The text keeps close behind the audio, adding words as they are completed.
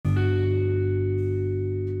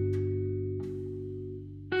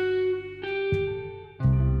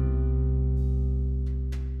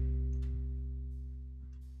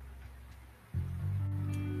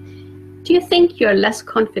Do you think you're less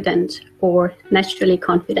confident or naturally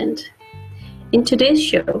confident? In today's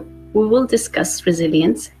show, we will discuss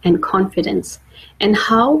resilience and confidence and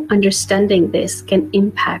how understanding this can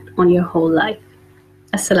impact on your whole life.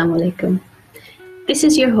 Assalamu alaikum. This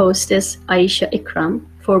is your hostess, Ayesha Ikram,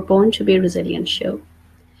 for Born to be Resilient show.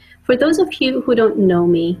 For those of you who don't know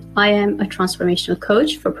me, I am a transformational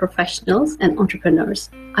coach for professionals and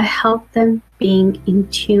entrepreneurs. I help them being in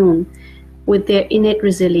tune with their innate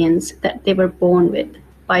resilience that they were born with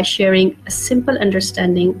by sharing a simple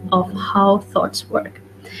understanding of how thoughts work.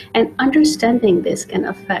 And understanding this can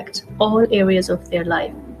affect all areas of their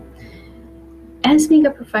life. As being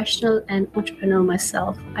a professional and entrepreneur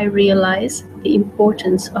myself, I realize the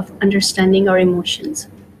importance of understanding our emotions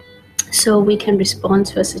so we can respond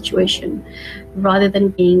to a situation rather than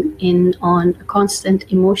being on a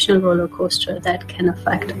constant emotional roller coaster that can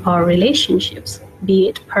affect our relationships, be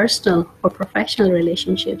it personal or professional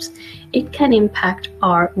relationships. It can impact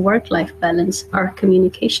our work-life balance, our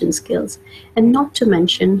communication skills, and not to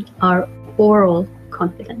mention our overall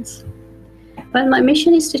confidence. Well, my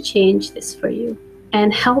mission is to change this for you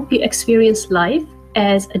and help you experience life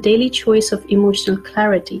as a daily choice of emotional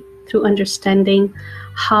clarity through understanding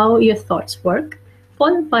how your thoughts work,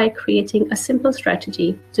 followed by creating a simple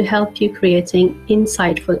strategy to help you creating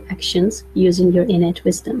insightful actions using your innate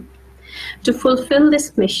wisdom. To fulfill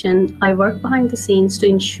this mission, I work behind the scenes to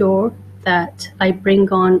ensure that I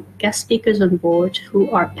bring on guest speakers on board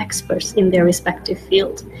who are experts in their respective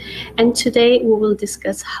field. And today we will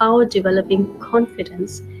discuss how developing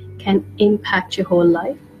confidence can impact your whole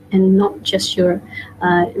life and not just your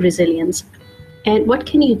resilience. And what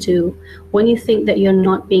can you do when you think that you're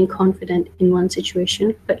not being confident in one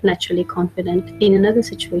situation, but naturally confident in another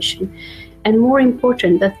situation? And more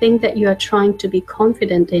important, the thing that you are trying to be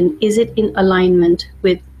confident in, is it in alignment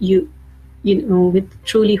with with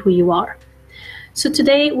truly who you are? So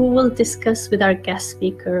today we will discuss with our guest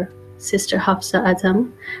speaker, Sister Hafsah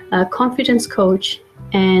Adham, a confidence coach,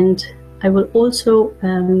 and I will also,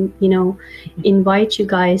 invite you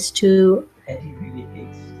guys to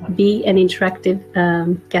be an interactive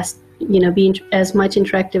guest, be as much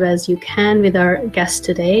interactive as you can with our guest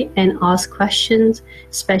today and ask questions,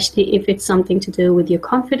 especially if it's something to do with your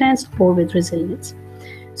confidence or with resilience.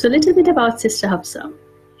 So a little bit about Sister Hafsah.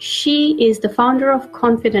 She is the founder of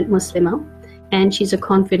Confident Muslimah, and she's a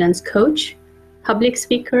confidence coach, public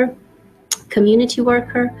speaker, community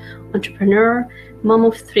worker, entrepreneur, mom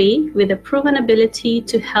of 3 with a proven ability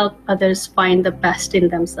to help others find the best in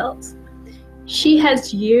themselves. She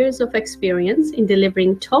has years of experience in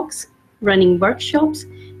delivering talks, running workshops,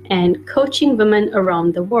 and coaching women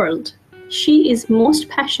around the world. She is most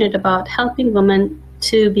passionate about helping women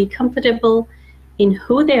to be comfortable in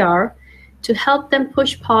who they are, to help them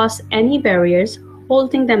push past any barriers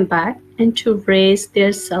holding them back, and to raise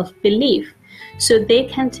their self-belief so they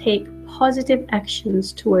can take positive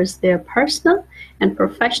actions towards their personal and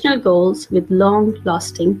professional goals with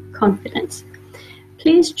long-lasting confidence.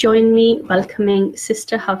 Please join me welcoming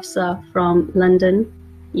Sister Hafsah from London,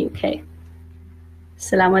 UK.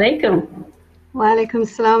 Assalamu alaikum. Wa alaikum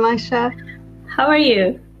assalam, Ayesha. How are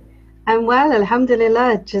you? I'm well,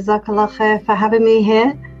 alhamdulillah. Jazakallah khair for having me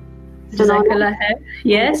here. Jazakallah khair.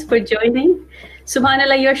 Yes, for joining.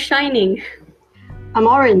 Subhanallah, you're shining. I'm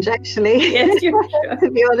orange, actually. Yes, you're sure. To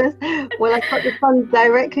be honest. Well, I've got the sun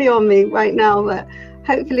directly on me right now, but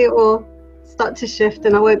hopefully it will start to shift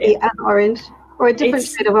and I won't be as orange. Or a different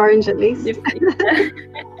shade of orange, at least.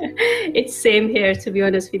 It's same here, to be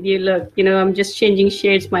honest with you. Look, I'm just changing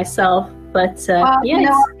shades myself. But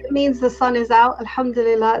it means the sun is out.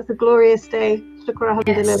 Alhamdulillah, it's a glorious day. Shukr,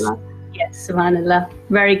 alhamdulillah. Yes, subhanallah.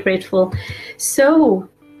 Very grateful. So,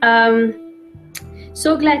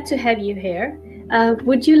 so glad to have you here.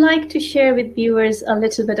 Would you like to share with viewers a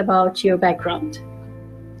little bit about your background?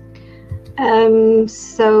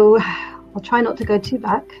 So, I'll try not to go too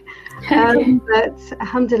back. But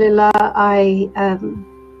alhamdulillah, I've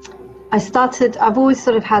always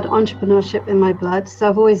sort of had entrepreneurship in my blood, so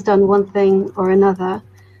I've always done one thing or another.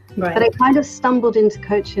 Right. But I kind of stumbled into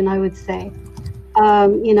coaching, I would say.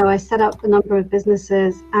 I set up a number of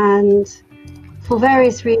businesses, and for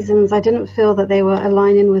various reasons, I didn't feel that they were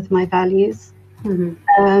aligning with my values.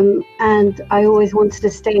 Mm-hmm. And I always wanted to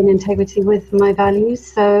stay in integrity with my values.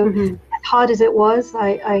 So as hard as it was,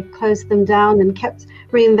 I closed them down and kept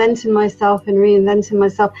reinventing myself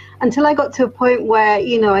until I got to a point where,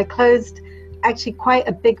 I closed actually quite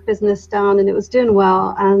a big business down and it was doing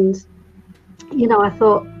well. And, I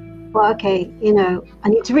thought, well, okay, I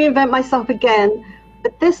need to reinvent myself again.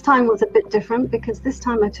 But this time was a bit different because this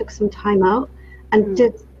time I took some time out and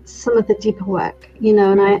did some of the deeper work,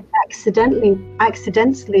 and I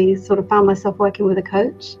accidentally sort of found myself working with a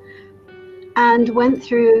coach, and went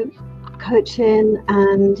through coaching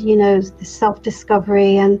and, you know, the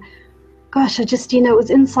self-discovery, and gosh, I just, you know, it was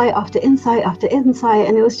insight after insight after insight,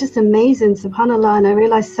 and it was just amazing, subhanAllah. And I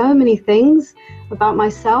realized so many things about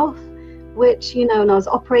myself, which, you know, and I was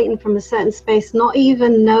operating from a certain space, not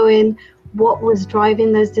even knowing what was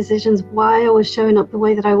driving those decisions, why I was showing up the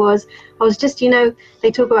way that I was just, you know, they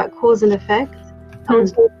talk about cause and effect.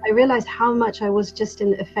 I realized how much I was just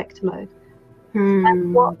in effect mode.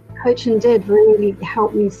 And what coaching did really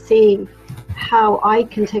help me see how I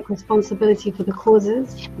can take responsibility for the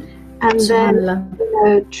causes, and then, you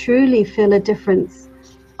know, truly feel a difference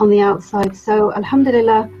on the outside. So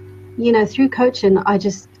alhamdulillah, you know, through coaching,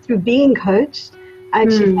 through being coached, I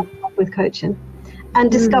actually fell in love with coaching and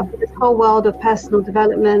discovered this whole world of personal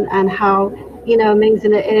development, and how, you know,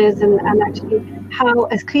 amazing it is, and actually how,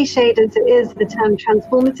 as cliched as it is, the term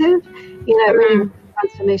transformative, you know, it really was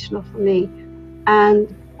transformational for me.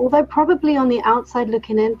 And although probably on the outside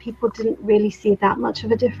looking in, people didn't really see that much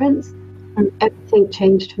of a difference, everything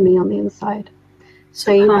changed for me on the inside.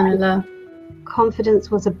 So, you know, confidence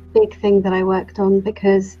was a big thing that I worked on,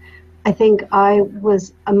 because I think I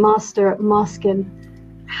was a master at masking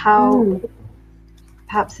how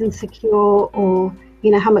perhaps insecure, or,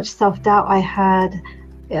 you know, how much self-doubt I had,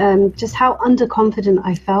 just how underconfident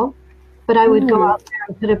I felt. But I would go out there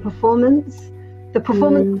and put a performance, the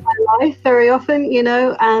performance of my life very often, you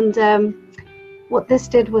know, and what this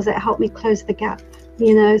did was it helped me close the gap,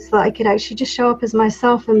 you know, so that I could actually just show up as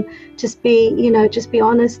myself and just be, you know, just be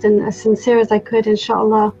honest and as sincere as I could,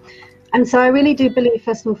 inshallah. And so I really do believe,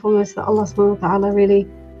 first and foremost, that Allah subhanahu wa ta'ala really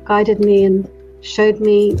guided me and showed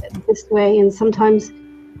me this way. And sometimes,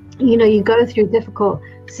 you know, you go through difficult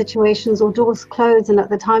situations or doors close, and at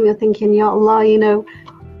the time you're thinking, Ya Allah, you know,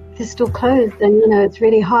 this door closed, and, you know, it's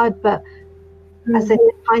really hard. But as I said,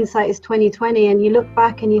 hindsight is 20/20, and you look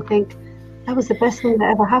back and you think, that was the best thing that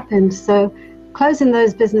ever happened. So closing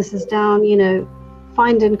those businesses down, you know,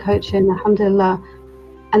 finding coaching, alhamdulillah,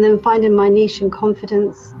 and then finding my niche and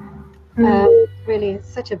confidence, really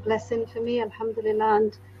it's such a blessing for me, alhamdulillah.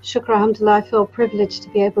 And shukr, alhamdulillah, I feel privileged to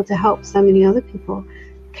be able to help so many other people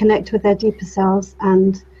connect with their deeper selves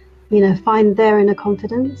and, you know, find their inner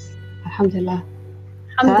confidence, alhamdulillah.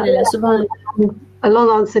 Alhamdulillah, subhanallah. A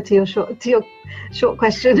long answer to your short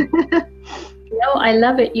question. No, I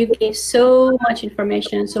love it. You gave so much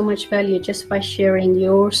information and so much value just by sharing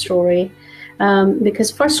your story.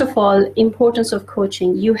 Because first of all, importance of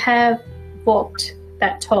coaching. You have walked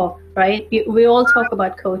that talk, right? We all talk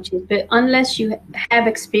about coaching, but unless you have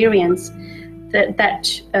experience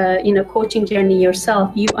that you know, coaching journey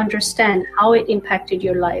yourself, you understand how it impacted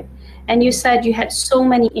your life. And you said you had so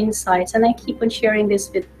many insights, and I keep on sharing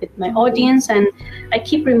this with my audience, and I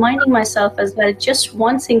keep reminding myself as well, just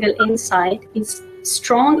one single insight is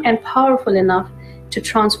strong and powerful enough to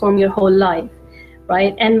transform your whole life,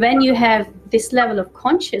 right? And when you have this level of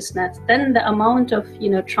consciousness, then the amount of, you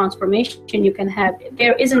know, transformation you can have,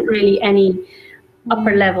 there isn't really any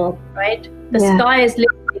upper level, right? The sky is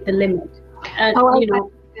literally the limit. You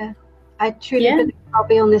know, I truly believe I'll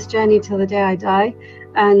be on this journey till the day I die,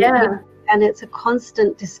 and and it's a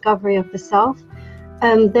constant discovery of the self.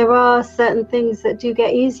 There are certain things that do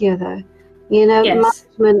get easier, though. You know,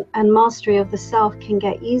 management and mastery of the self can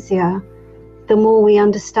get easier the more we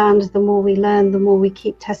understand, the more we learn, the more we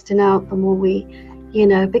keep testing out, the more we, you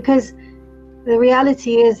know, because the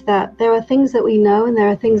reality is that there are things that we know and there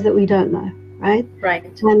are things that we don't know, right? Right.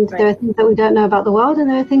 And there are things that we don't know about the world, and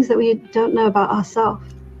there are things that we don't know about ourselves.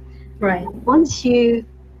 Right. Once you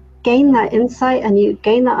gain that insight and you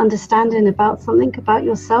gain that understanding about something, about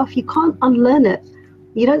yourself, you can't unlearn it.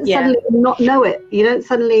 You don't suddenly not know it. You don't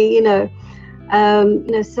suddenly, you know,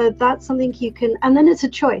 so that's something you can, and then it's a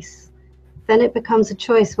choice. Then it becomes a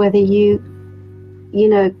choice whether you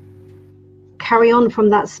know, carry on from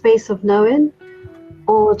that space of knowing,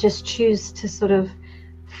 or just choose to sort of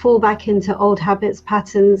fall back into old habits,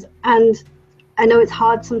 patterns. And I know it's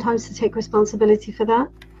hard sometimes to take responsibility for that,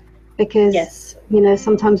 because you know,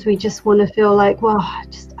 sometimes we just want to feel like, well,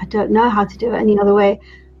 I don't know how to do it any other way.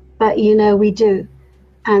 But you know, we do.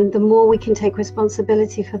 And the more we can take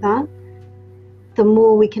responsibility for that, the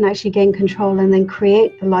more we can actually gain control and then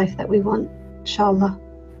create the life that we want, inshallah.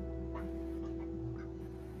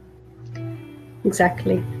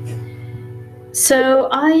 Exactly. So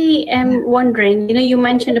I am wondering, you know, you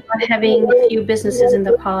mentioned about having a few businesses in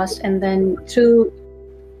the past, and then through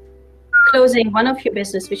closing one of your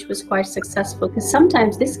business, which was quite successful, because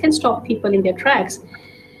sometimes this can stop people in their tracks.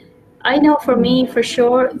 I know for me, for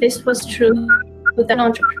sure, this was true with an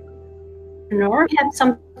entrepreneur. You have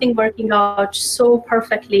some working out so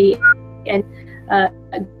perfectly and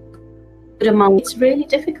good amount, it's really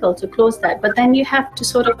difficult to close that. But then you have to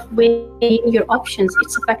sort of weigh in your options.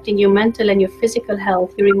 It's affecting your mental and your physical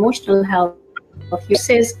health, your emotional health. Your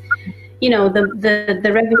says, the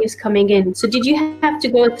revenues coming in. So did you have to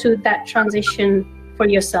go through that transition for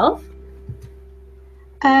yourself?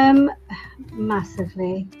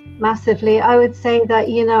 Massively. I would say that,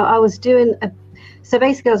 I was so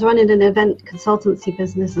basically I was running an event consultancy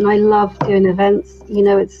business, and I love doing events.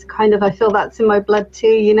 It's kind of, I feel that's in my blood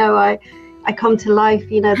too. I come to life,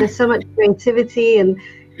 there's so much creativity and,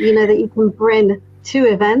 that you can bring to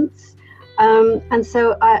events. And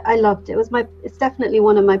so I loved it. It's definitely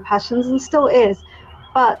one of my passions, and still is.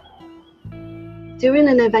 But doing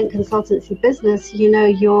an event consultancy business,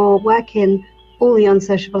 you're working all the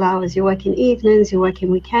unsociable hours. You're working evenings, you're working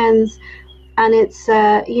weekends, and it's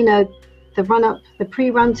the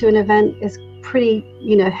pre-run to an event is pretty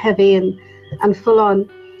heavy and full on.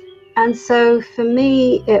 And so for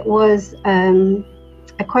me it was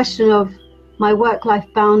a question of my work-life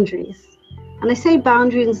boundaries. And I say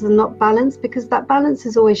boundaries and not balance, because that balance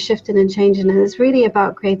is always shifting and changing, and it's really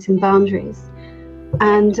about creating boundaries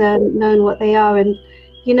and knowing what they are. And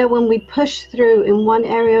when we push through in one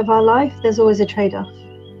area of our life, there's always a trade-off.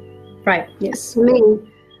 Right. Yes. For me,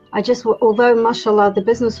 although mashallah the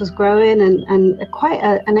business was growing and quite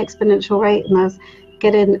an exponential rate, and I was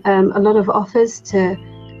getting a lot of offers to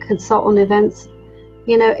consult on events,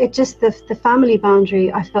 it just the family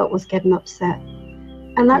boundary I felt was getting upset,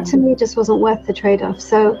 and that to me just wasn't worth the trade-off.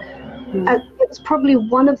 So it was probably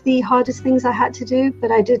one of the hardest things I had to do,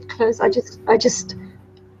 but I did close.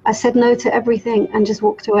 I said no to everything and just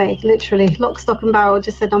walked away, literally lock, stock and barrel,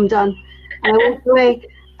 just said I'm done, and I walked away.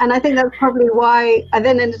 And I think that's probably why I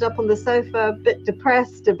then ended up on the sofa, a bit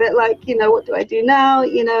depressed, a bit like, what do I do now?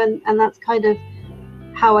 And that's kind of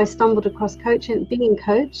how I stumbled across coaching, being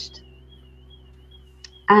coached.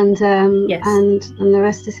 And yes. and the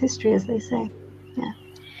rest is history, as they say. Yeah.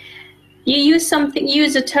 You use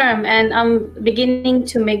a term, and I'm beginning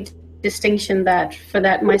to make distinction for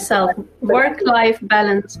that myself. Work-life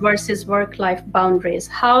balance versus work-life boundaries.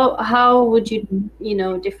 How would you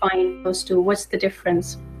define those two? What's the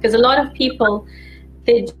difference? Because a lot of people,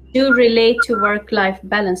 they do relate to work-life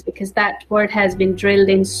balance because that word has been drilled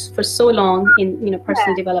in for so long in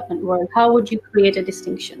personal development world. How would you create a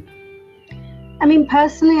distinction? I mean,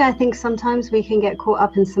 personally, I think sometimes we can get caught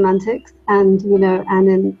up in semantics and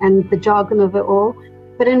and the jargon of it all.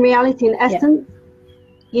 But in reality, in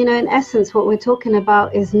essence, what we're talking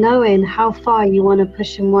about is knowing how far you want to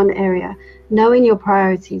push in one area, knowing your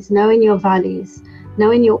priorities, knowing your values,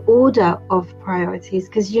 knowing your order of priorities.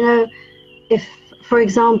 Because, if, for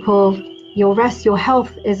example, your rest, your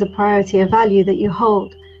health is a priority, a value that you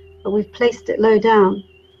hold, but we've placed it low down,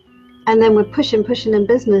 and then we're pushing in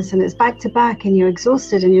business, and it's back to back, and you're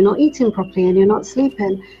exhausted, and you're not eating properly, and you're not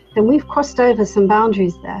sleeping, then we've crossed over some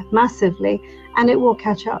boundaries there massively, and it will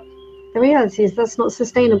catch up. The reality is that's not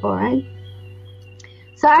sustainable, right?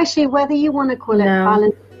 So actually, whether you want to call it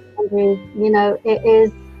balance, it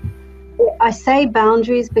is. I say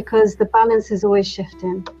boundaries because the balance is always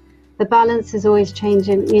shifting. The balance is always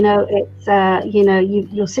changing. It's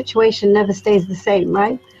your situation never stays the same,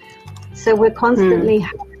 right? So we're constantly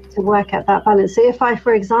having to work at that balance. So if I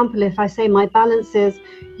say my balance is,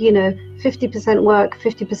 50% work,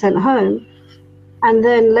 50% home. And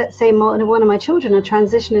then let's say one of my children are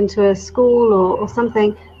transitioning to a school or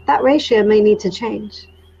something, that ratio may need to change.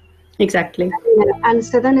 Exactly. And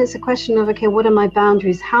so then it's a question of, okay, what are my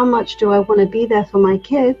boundaries? How much do I want to be there for my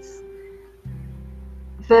kids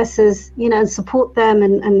versus, and support them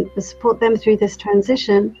and support them through this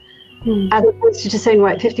transition, as opposed to just saying,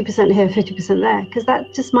 right, 50% here, 50% there, because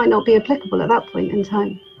that just might not be applicable at that point in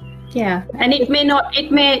time. Yeah, and it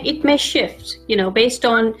may shift, based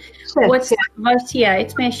on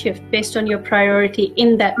it may shift based on your priority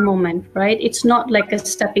in that moment, right? It's not like a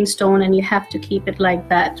stepping stone and you have to keep it like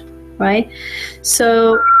that, right?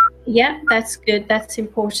 So yeah, that's good, that's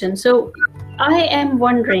important. So I am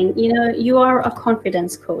wondering, you are a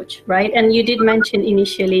confidence coach, right? And you did mention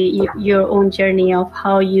initially your own journey of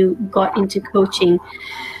how you got into coaching.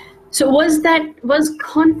 So was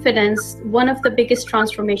confidence one of the biggest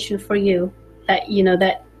transformation for you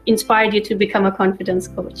that inspired you to become a confidence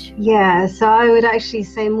coach? Yeah, so I would actually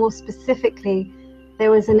say more specifically, there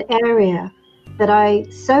was an area that I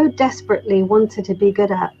so desperately wanted to be good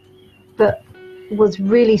at, but was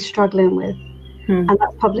really struggling with, and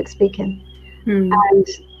that's public speaking. And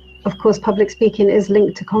of course, public speaking is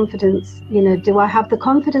linked to confidence. Do I have the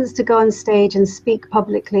confidence to go on stage and speak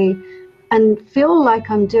publicly and feel like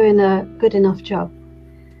I'm doing a good enough job?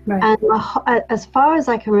 Right. And as far as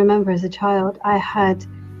I can remember as a child, I had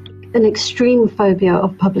an extreme phobia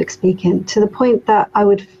of public speaking, to the point that I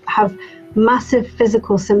would have massive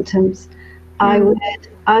physical symptoms. I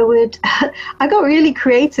got really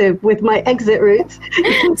creative with my exit routes.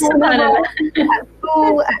 At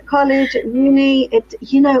school, at college, at uni,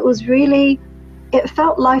 it was really, it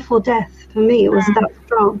felt life or death for me. It was that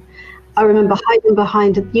strong. I remember hiding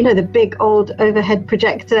behind, the big old overhead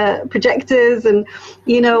projectors, and,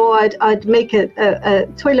 I'd make a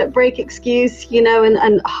toilet break excuse,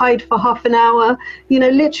 and hide for half an hour.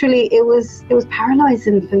 Literally, it was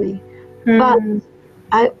paralyzing for me. But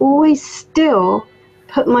I always still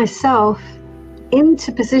put myself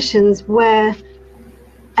into positions where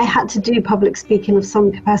I had to do public speaking of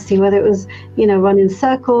some capacity, whether it was, running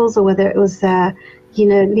circles, or whether it was,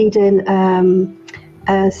 leading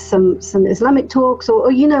some Islamic talks,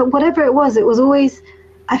 or whatever it was always,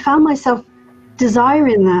 I found myself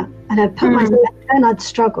desiring that, and I'd put myself, and I'd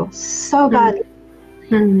struggle so badly.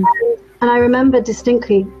 And I remember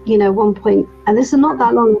distinctly, one point, and this is not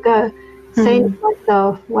that long ago, saying to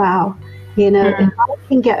myself, wow, if I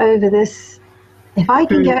can get over this,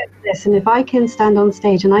 and if I can stand on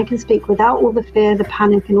stage and I can speak without all the fear, the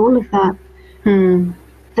panic, and all of that,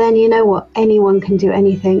 then you know what, anyone can do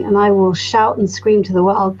anything, and I will shout and scream to the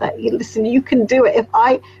world that, listen, you can do it.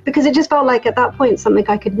 Because it just felt like at that point something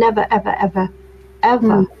I could never, ever, ever,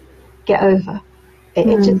 ever get over.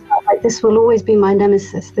 It just felt like this will always be my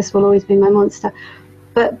nemesis, this will always be my monster.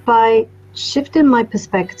 But by shifting my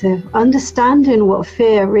perspective, understanding what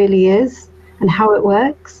fear really is and how it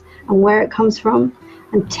works and where it comes from,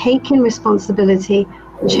 and taking responsibility,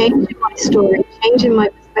 changing my story, changing my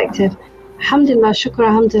perspective, alhamdulillah, shukr,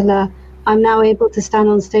 alhamdulillah, I'm now able to stand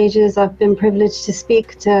on stages. I've been privileged to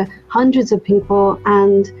speak to hundreds of people,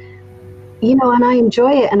 and and I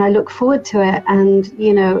enjoy it, and I look forward to it, and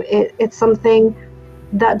it's something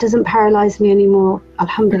that doesn't paralyze me anymore,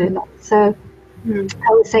 alhamdulillah. So I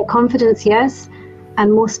would say confidence, yes,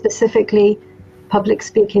 and more specifically, public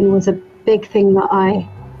speaking was a big thing that I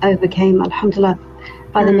overcame, alhamdulillah,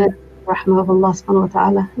 by the mercy and rahmah of Allah subhanahu wa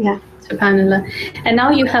ta'ala. Yeah. SubhanAllah. And now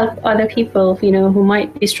you help other people, who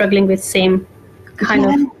might be struggling with same kind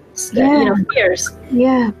of fears.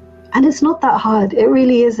 Yeah. And it's not that hard. It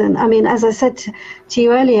really isn't. I mean, as I said to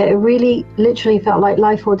you earlier, it really literally felt like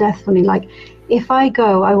life or death for me. Like, if I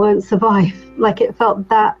go, I won't survive. Like, it felt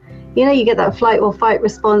that, you get that flight or fight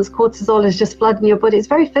response. Cortisol is just flooding your body. It's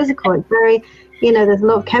very physical. It's very, there's a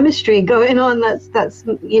lot of chemistry going on. That's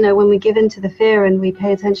when we give in to the fear and we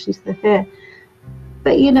pay attention to the fear.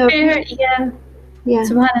 But fear, yeah.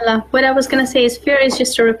 SubhanAllah. What I was going to say is, fear is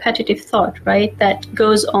just a repetitive thought, right? That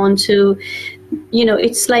goes on to,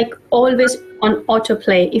 it's like always on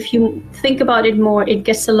autoplay. If you think about it more, it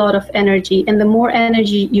gets a lot of energy, and the more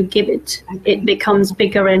energy you give it, it becomes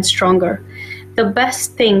bigger and stronger. The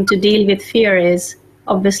best thing to deal with fear is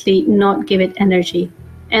obviously not give it energy.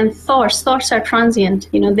 And thoughts are transient.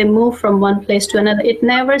 They move from one place to another. It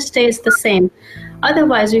never stays the same.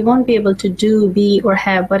 Otherwise, we won't be able to do, be, or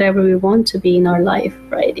have whatever we want to be in our life,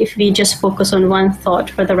 right? If we just focus on one thought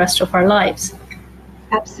for the rest of our lives.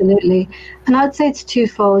 Absolutely. And I'd say it's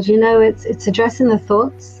twofold. It's addressing the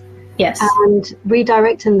thoughts. Yes. And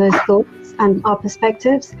redirecting those thoughts and our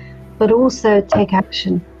perspectives, but also take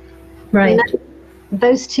action. Right.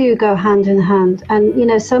 Those two go hand in hand.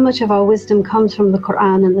 And, so much of our wisdom comes from the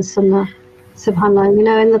Quran and the Sunnah,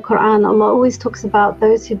 subhanAllah. In the Quran, Allah always talks about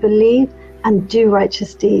those who believe and do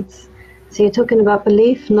righteous deeds. So you're talking about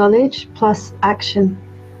belief, knowledge, plus action,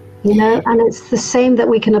 and it's the same that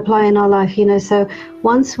we can apply in our life, So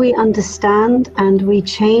once we understand and we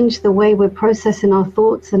change the way we're processing our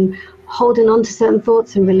thoughts and holding on to certain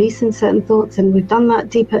thoughts and releasing certain thoughts, and we've done that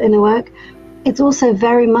deeper inner work, it's also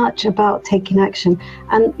very much about taking action.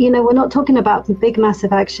 And, we're not talking about big,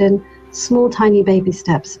 massive action, small, tiny baby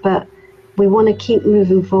steps, but we want to keep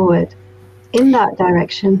moving forward in that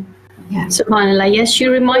direction. Yeah. SubhanAllah. Yes,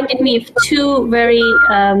 you reminded me of two very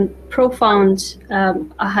profound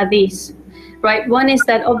ahadith, right? One is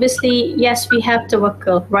that obviously, yes, we have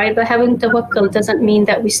tawakkul, right? But having tawakkul doesn't mean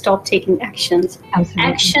that we stop taking actions. Absolutely.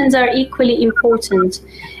 Actions are equally important.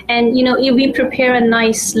 And, if we prepare a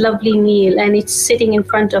nice, lovely meal and it's sitting in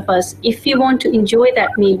front of us, if we want to enjoy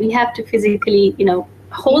that meal, we have to physically,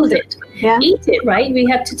 hold it, eat it, right? We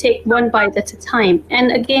have to take one bite at a time.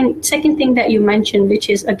 And again, second thing that you mentioned, which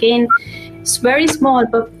is, again, it's very small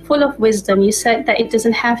but full of wisdom. You said that it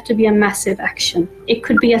doesn't have to be a massive action. It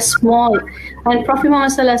could be a small. And Prophet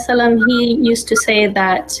Muhammad ﷺ, he used to say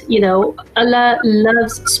that, Allah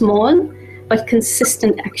loves small but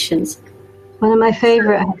consistent actions. One of my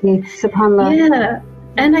favorite hadiths, subhanAllah. Yeah.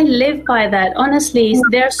 And I live by that. Honestly,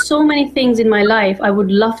 there are so many things in my life I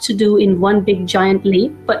would love to do in one big giant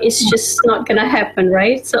leap, but it's just not going to happen,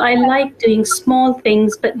 right? So I like doing small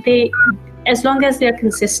things, but as long as they're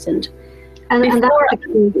consistent. And that's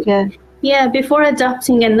the key, yeah. Yeah, before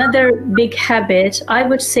adopting another big habit, I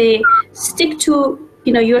would say stick to,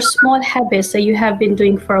 your small habits that you have been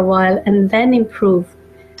doing for a while and then improve.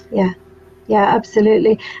 Yeah,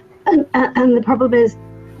 absolutely. And the problem is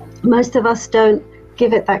most of us don't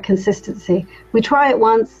give it that consistency. We try it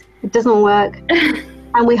once, it doesn't work,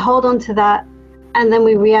 and we hold on to that, and then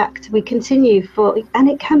we react. We continue and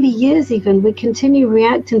it can be years even, we continue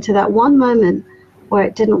reacting to that one moment where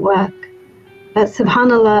it didn't work. But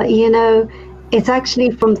subhanAllah, it's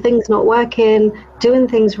actually from things not working, doing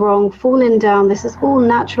things wrong, falling down. This is all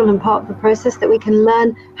natural and part of the process that we can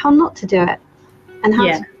learn how not to do it and how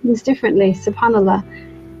to do things differently, subhanAllah.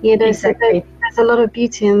 Exactly. So there's a lot of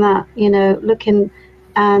beauty in that, looking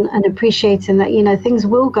and appreciating that, things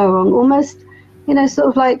will go wrong. Almost, sort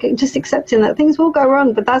of like just accepting that things will go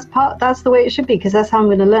wrong, but that's the way it should be, because that's how I'm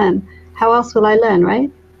going to learn. How else will I learn, right?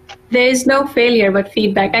 There is no failure but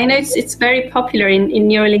feedback. I know it's very popular in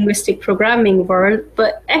neurolinguistic programming world,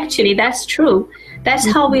 but actually that's true.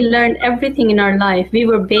 That's how we learn everything in our life. We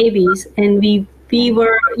were babies, and we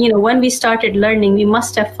were, when we started learning, we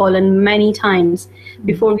must have fallen many times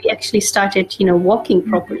before we actually started, walking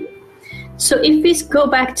properly. So if we go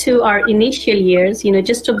back to our initial years,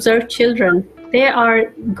 just observe children. They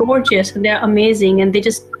are gorgeous and they're amazing, and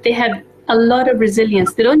they have a lot of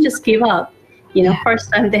resilience. They don't just give up.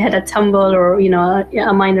 First time they had a tumble or,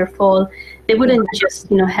 a minor fall, they wouldn't just,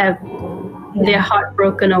 have their heart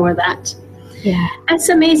broken over that. Yeah. That's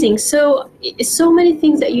amazing. So many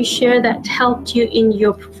things that you share that helped you in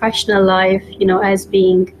your professional life, as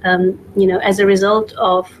being, as a result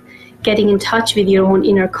of getting in touch with your own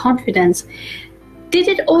inner confidence. Did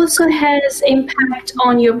it also has impact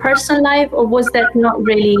on your personal life, or was that not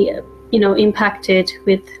really, impacted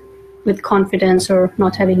with confidence or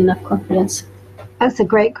not having enough confidence? That's a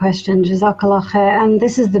great question, Jazakallah khair. And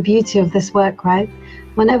this is the beauty of this work, right?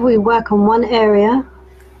 Whenever we work on one area,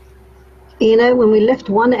 when we lift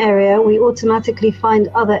one area, we automatically find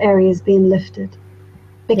other areas being lifted.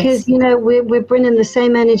 Because, we're bringing the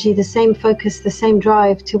same energy, the same focus, the same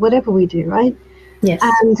drive to whatever we do, right? Yes.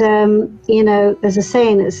 And, there's a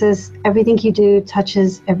saying that says, everything you do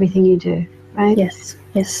touches everything you do, right? Yes.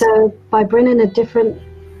 So by bringing a different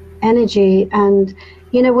energy, and,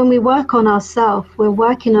 when we work on ourselves, we're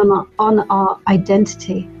working on our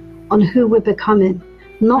identity, on who we're becoming,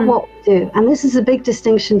 not what we do. And this is a big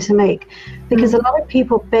distinction to make, because a lot of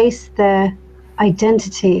people base their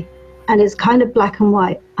identity, and it's kind of black and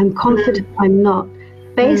white. I'm confident, I'm not,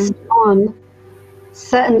 based on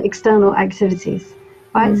certain external activities,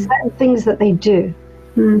 right? Certain things that they do.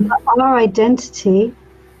 But our identity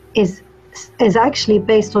is actually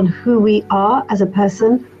based on who we are as a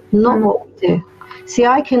person, not what we do. See,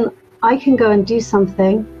 I can go and do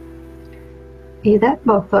something. Are you there?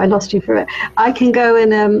 Oh, I thought I lost you for it. I can go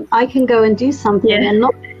and do something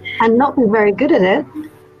and not be very good at it,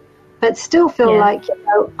 but still feel like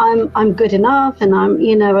I'm good enough, and I'm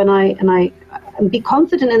and I be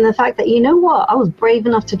confident in the fact that I was brave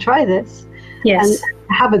enough to try this and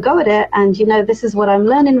have a go at it, and this is what I'm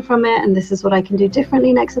learning from it, and this is what I can do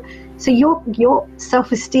differently next. So your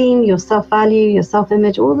self-esteem, your self-value, your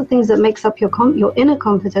self-image, all the things that makes up your inner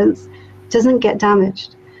confidence doesn't get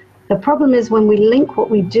damaged. The problem is when we link what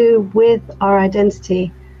we do with our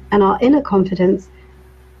identity and our inner confidence.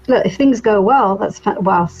 Look, if things go well, that's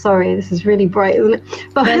wow. Sorry, this is really bright, isn't it?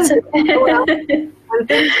 But when things go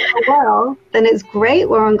well, then it's great.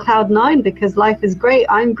 We're on cloud 9 because life is great.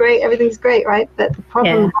 I'm great. Everything's great, right? But the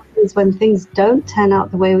problem happens when things don't turn out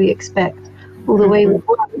the way we expect or the way we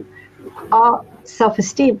want. Our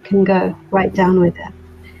self-esteem can go right down with it.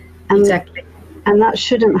 Exactly. And that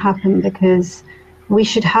shouldn't happen, because we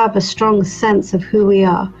should have a strong sense of who we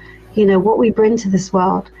are. What we bring to this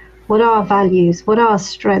world. What are our values? What are our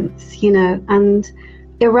strengths? And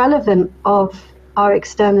irrelevant of our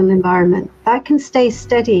external environment, that can stay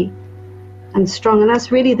steady and strong. And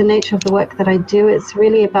that's really the nature of the work that I do. It's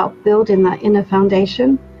really about building that inner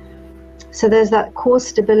foundation. So there's that core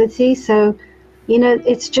stability. So,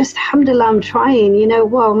 it's just, alhamdulillah, I'm trying,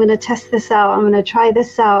 well, I'm going to test this out. I'm going to try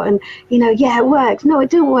this out. And, it worked. No, it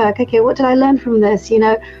didn't work. Okay, what did I learn from this?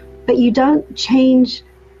 But you don't change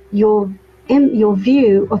your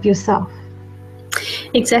view of yourself.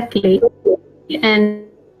 Exactly. And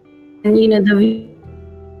the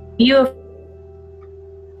view of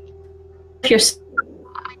yourself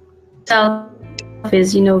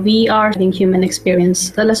is, we are having human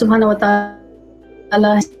experience. Allah subhanahu wa ta'ala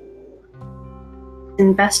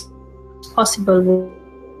in best possible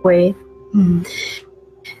way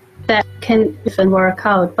that can even work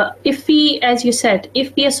out. But if we, as you said,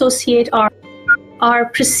 if we associate our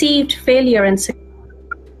perceived failure and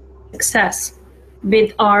success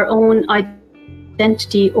with our own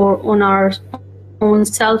identity or on our own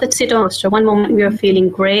self, let's sit on one moment we are feeling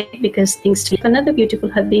great because things to another beautiful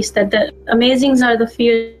hadith that the amazings are the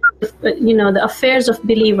fears, the affairs of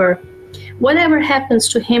believer. Whatever happens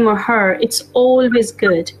to him or her, it's always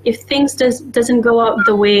good. If things doesn't go out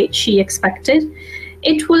the way she expected,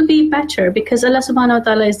 it will be better because Allah subhanahu wa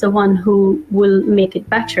ta'ala is the one who will make it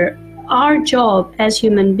better. Our job as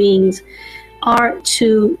human beings are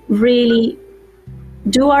to really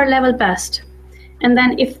do our level best. And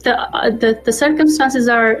then if the circumstances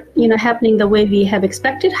are happening the way we have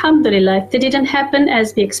expected, alhamdulillah. If they didn't happen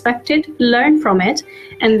as we expected, learn from it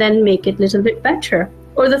and then make it a little bit better.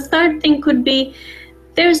 Or the third thing could be,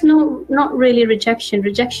 there's not really rejection.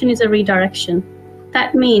 Rejection is a redirection.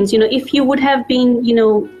 That means, if you would have been,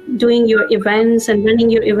 doing your events and running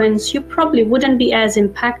your events, you probably wouldn't be as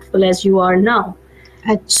impactful as you are now.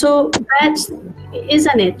 So that's,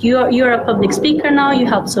 isn't it? You're a public speaker now. You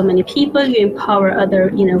help so many people. You empower other,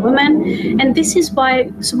 women. And this is why,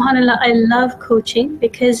 subhanallah, I love coaching,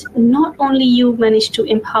 because not only you manage to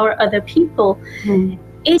empower other people,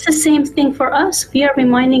 it's the same thing for us. We are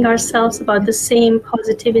reminding ourselves about the same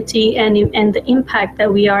positivity and the impact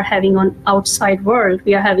that we are having on outside world,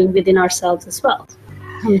 we are having within ourselves as well.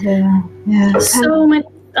 Yeah. So many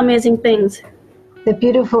amazing things. The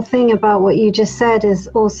beautiful thing about what you just said is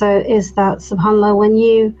that, subhanAllah, when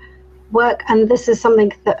you work, and this is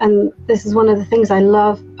something that, and this is one of the things I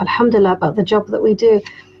love, alhamdulillah, about the job that we do,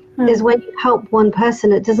 is when you help one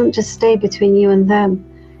person, it doesn't just stay between you and them.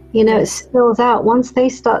 It spills out. Once they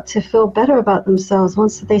start to feel better about themselves,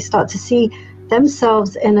 once they start to see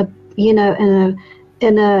themselves in a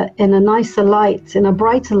nicer light, in a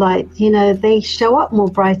brighter light, they show up more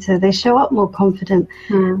brighter, they show up more confident,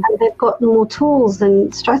 and they've got more tools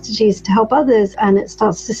and strategies to help others, and it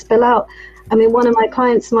starts to spill out. I mean, one of my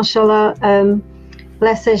clients, mashallah,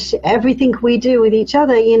 bless her, everything we do with each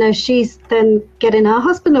other, she's then getting her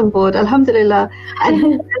husband on board, alhamdulillah,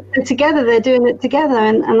 and together they're doing it together,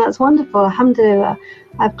 and that's wonderful, alhamdulillah.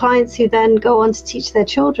 I have clients who then go on to teach their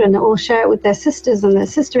children or share it with their sisters and their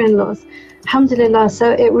sister-in-laws, alhamdulillah.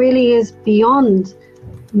 So it really is beyond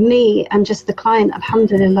me and just the client,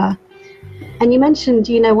 alhamdulillah. And you mentioned,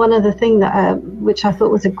 one other thing that which I thought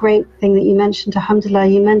was a great thing that you mentioned, alhamdulillah,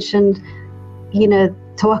 you mentioned,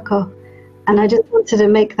 tawakkul. And I just wanted to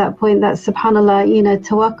make that point that, subhanAllah,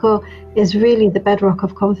 tawakkul is really the bedrock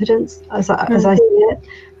of confidence, as I see it,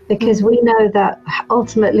 because we know that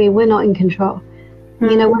ultimately we're not in control.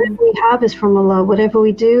 Whatever we have is from Allah. Whatever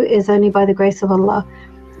we do is only by the grace of Allah.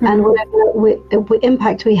 And whatever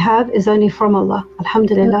impact we have is only from Allah,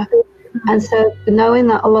 alhamdulillah. And so knowing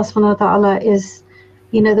that Allah subhanahu wa ta'ala is,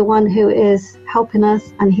 the one who is helping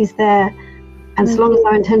us, and He's there, and so long as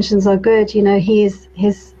our intentions are good, His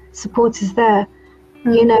support is there.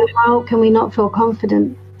 How can we not feel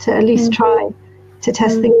confident to at least try to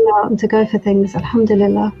test things out and to go for things,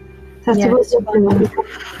 alhamdulillah. That's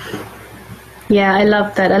Yeah, I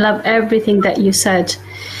love that. I love everything that you said.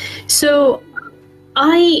 So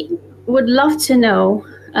I would love to know,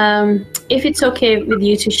 if it's okay with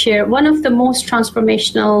you, to share one of the most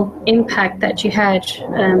transformational impact that you had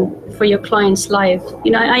for your client's life.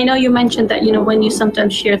 I know you mentioned that, when you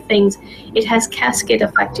sometimes share things, it has cascade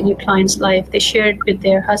effect in your client's life. They share it with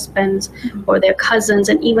their husbands or their cousins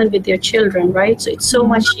and even with their children, right? So it's so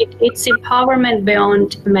much, it's empowerment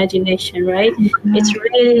beyond imagination, right? It's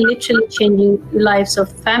really literally changing lives of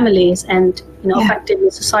families and affecting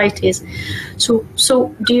the societies.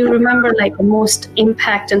 So do you remember like the most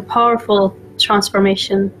impact and powerful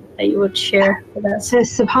transformation that you would share with us? So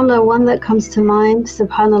subhanAllah, one that comes to mind,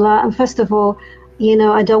 subhanAllah, and first of all,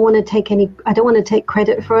 I don't want to take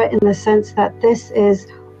credit for it, in the sense that this is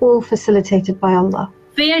all facilitated by Allah.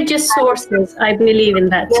 We are just sources. I believe in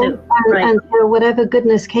that too. Right. And so whatever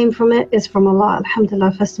goodness came from it is from Allah,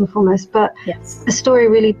 alhamdulillah, first and foremost. But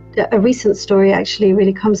a recent story actually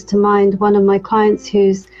really comes to mind. One of my clients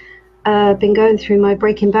who's been going through my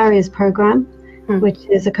Breaking Barriers program, which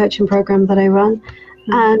is a coaching program that I run.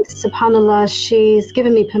 And subhanAllah, she's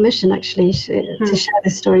given me permission actually to share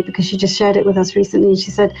this story, because she just shared it with us recently, and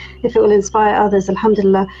she said if it will inspire others,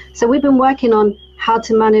 alhamdulillah. So we've been working on how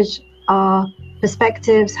to manage our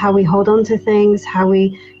perspectives, how we hold on to things, how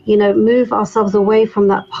we move ourselves away from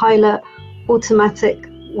that pilot automatic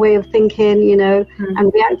way of thinking,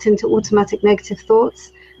 and reacting to automatic negative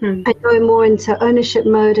thoughts, and going more into ownership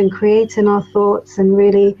mode and creating our thoughts and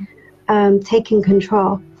really taking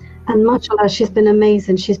control. And mashallah, she's been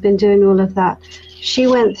amazing. She's been doing all of that. She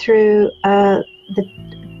went through a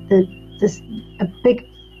big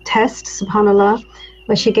test, subhanallah,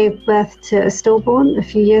 where she gave birth to a stillborn a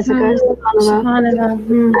few years ago,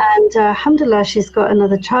 subhanallah. And alhamdulillah, she's got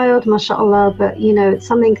another child, mashallah. But it's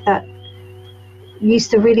something that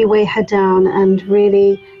used to really weigh her down, and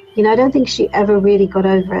really, I don't think she ever really got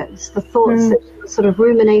over it. It's the thoughts that she was sort of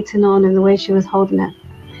ruminating on and the way she was holding it.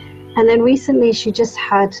 And then recently she just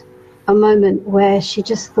had a moment where she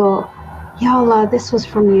just thought, Ya Allah, this was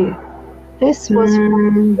from you. This was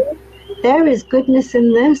from you. There is goodness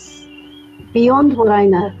in this beyond what I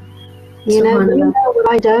know. You know what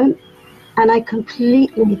I don't. And I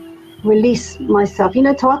completely release myself.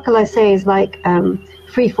 Tawakkul, I say, is like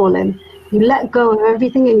free falling. You let go of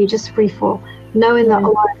everything and you just free fall, knowing that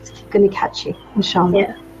Allah is going to catch you, inshallah.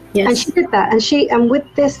 Yeah. Yes. And she did that. And with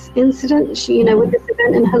this incident, she, with this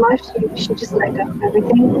event in her life, she just let go of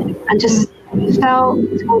everything and just fell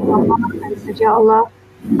towards Allah and said, Ya Allah,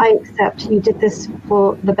 I accept. You did this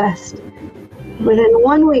for the best. Within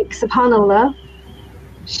 1 week, subhanallah,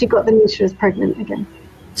 she got the news she was pregnant again.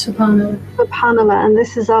 Subhanallah. And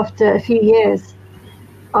this is after a few years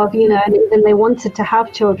of, and even they wanted to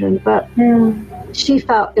have children, but she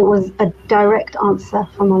felt it was a direct answer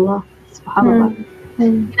from Allah, subhanallah.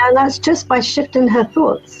 And that's just by shifting her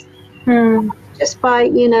thoughts, just by,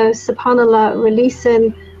 subhanallah,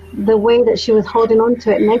 releasing the way that she was holding on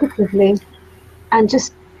to it negatively, and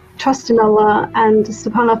just trusting Allah. And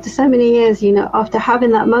subhanallah, after so many years, after having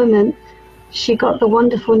that moment, she got the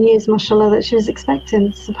wonderful news, mashallah, that she was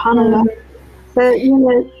expecting, subhanallah. So,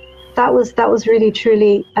 that was really,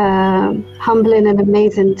 truly humbling and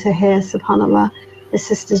amazing to hear, subhanallah, the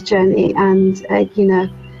sister's journey. And,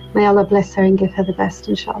 may Allah bless her and give her the best,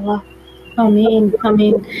 inshallah. Ameen.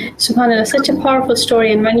 Subhanallah, such a powerful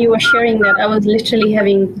story. And when you were sharing that, I was literally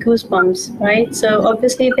having goosebumps, right? So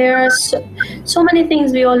obviously there are so many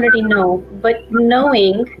things we already know, but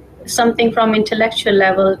knowing something from intellectual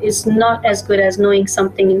level is not as good as knowing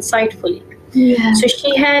something insightfully. Yeah. So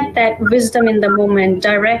she had that wisdom in the moment,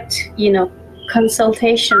 direct,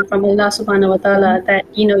 consultation from Allah subhanahu wa ta'ala, that,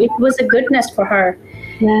 it was a goodness for her.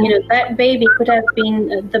 Yeah. That baby could have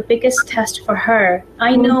been the biggest test for her.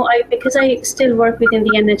 I know, because I still work within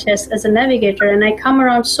the NHS as a navigator, and I come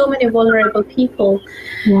around so many vulnerable people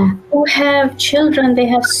who have children, they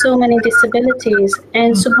have so many disabilities,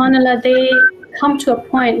 and subhanallah, they come to a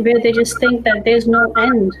point where they just think that there's no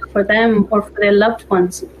end for them or for their loved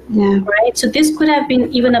ones. Right? So this could have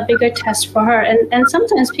been even a bigger test for her. And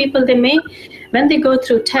sometimes people, when they go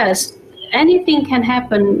through tests, anything can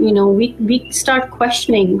happen. We start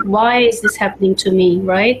questioning, why is this happening to me,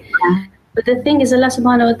 right? But the thing is, Allah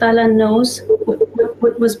subhanahu wa ta'ala knows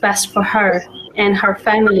what was best for her and her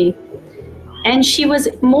family. And she was,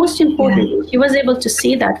 most importantly, she was able to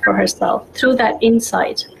see that for herself through that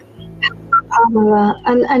insight.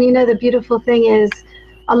 And the beautiful thing is,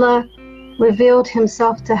 Allah revealed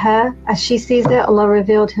himself to her as she sees it. Allah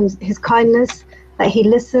revealed his kindness, that he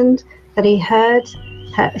listened, that he heard,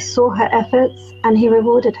 saw her efforts, and he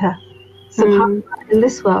rewarded her in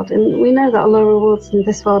this world. And we know that Allah rewards in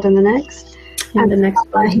this world and the next. And the next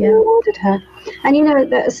one, he rewarded her. And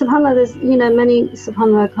that, subhanallah, there's many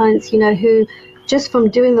subhanallah clients who just from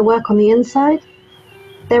doing the work on the inside,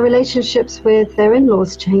 their relationships with their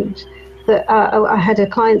in-laws change. That I had a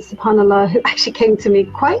client, subhanallah, who actually came to me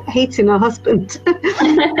quite hating her husband.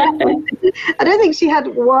 I don't think she had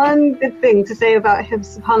one good thing to say about him,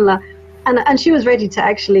 subhanallah. And she was ready to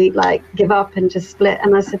actually give up and just split.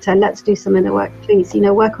 And I said to her, let's do some inner work, please.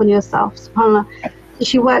 Work on yourself, subhanallah. So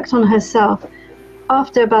she worked on herself.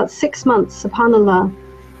 After about 6 months, subhanallah,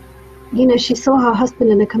 she saw her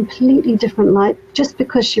husband in a completely different light, just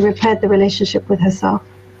because she repaired the relationship with herself.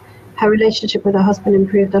 Her relationship with her husband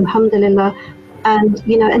improved, alhamdulillah. And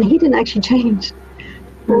and he didn't actually change.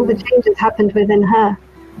 All the changes happened within her.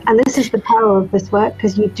 And this is the power of this work,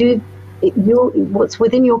 because what's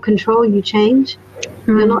within your control, you change.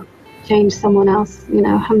 You're not change someone else,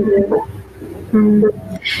 alhamdulillah.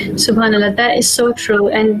 Subhanallah, that is so true.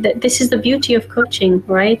 And this is the beauty of coaching,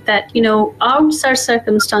 right? That, outside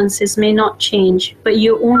circumstances may not change, but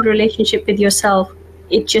your own relationship with yourself,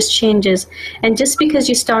 it just changes. And just because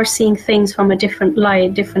you start seeing things from a different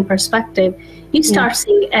light, different perspective, you start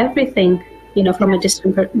seeing everything from a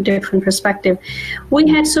different perspective. We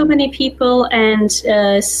had so many people, and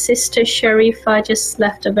Sister Sharifa just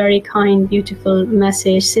left a very kind, beautiful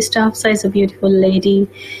message. Sister Hafsah is a beautiful lady.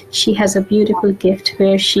 She has a beautiful gift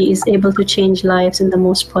where she is able to change lives in the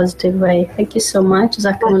most positive way. Thank you so much.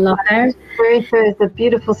 Jazakumullah khair. Sharifa is a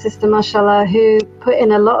beautiful sister, mashallah, who put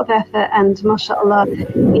in a lot of effort, and mashallah,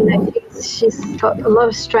 she's got a lot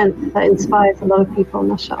of strength that inspires a lot of people,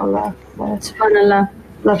 mashallah. So, SubhanAllah.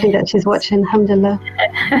 Lovely that she's watching, alhamdulillah.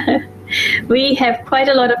 We have quite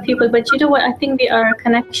a lot of people, but you know what? I think our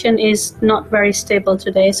connection is not very stable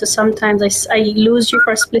today. So sometimes I lose you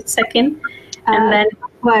for a split second, and then.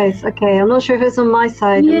 Wise, okay. I'm not sure if it's on my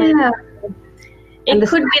side. Yeah. It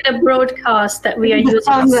could be the broadcast that we are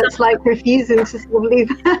using. That's like refusing to sort of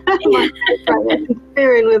leave.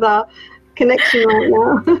 Interfering with our connection right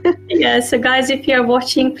now. Yeah, so guys, if you're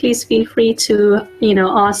watching, please feel free to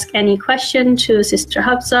ask any question to Sister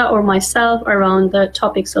Hafsah or myself around the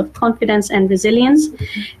topics of confidence and resilience.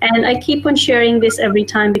 And I keep on sharing this every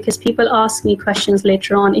time because people ask me questions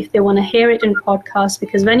later on if they want to hear it in podcast,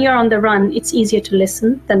 because when you're on the run, it's easier to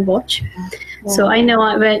listen than watch. Yeah. So I know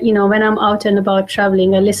when I'm out and about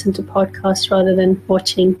traveling, I listen to podcasts rather than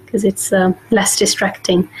watching because it's less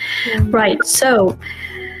distracting. Right, so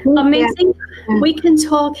amazing. Yeah. We can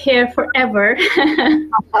talk here forever.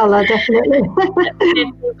 Allah, definitely.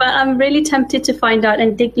 But I'm really tempted to find out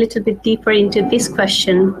and dig a little bit deeper into this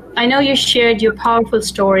question. I know you shared your powerful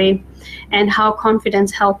story and how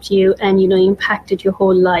confidence helped you and impacted your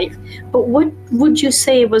whole life. But what would you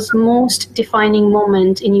say was most defining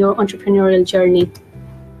moment in your entrepreneurial journey?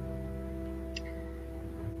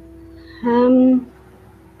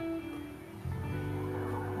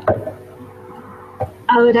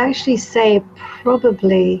 I would actually say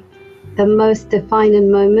probably the most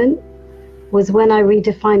defining moment was when I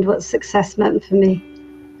redefined what success meant for me.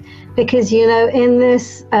 Because, in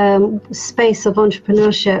this space of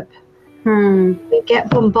entrepreneurship, we get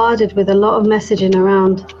bombarded with a lot of messaging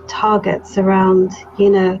around targets, around,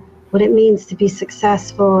 what it means to be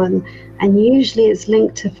successful. And usually it's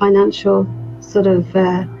linked to financial sort of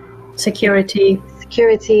security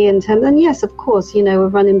in terms. And yes, of course, we're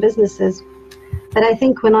running businesses. But I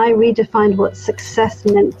think when I redefined what success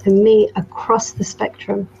meant to me across the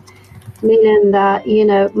spectrum, meaning that,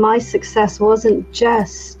 my success wasn't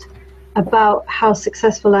just about how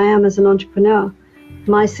successful I am as an entrepreneur.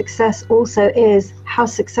 My success also is how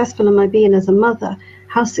successful am I being as a mother?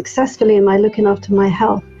 How successfully am I looking after my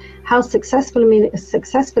health? How successfully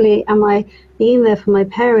am I being there for my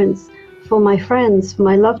parents, for my friends, for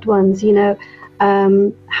my loved ones?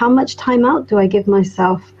 How much time out do I give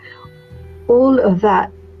myself? All of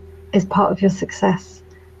that is part of your success,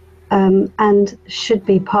 and should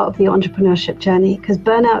be part of the entrepreneurship journey, because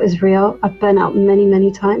burnout is real. I've burnt out many,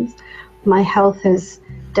 many times. My health has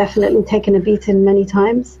definitely taken a beating many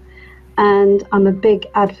times, and I'm a big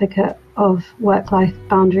advocate of work-life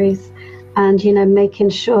boundaries and, making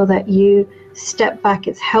sure that you step back.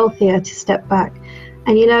 It's healthier to step back.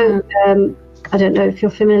 And, I don't know if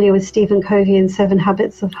you're familiar with Stephen Covey and 7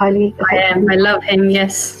 Habits of Highly Effective. I love him,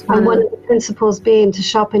 yes. And one of the principles being to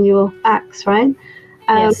sharpen your axe, right?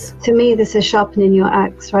 Yes. To me, this is sharpening your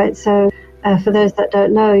axe, right? So for those that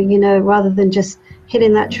don't know, rather than just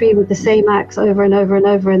hitting that tree with the same axe over and over and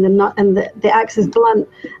over, and the axe is blunt,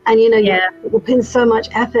 and you put so much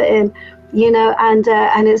effort in,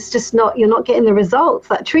 and it's just you're not getting the results.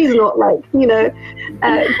 That tree's not going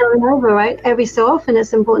over, right? Every so often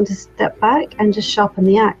it's important to step back and just sharpen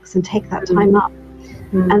the axe and take that time out.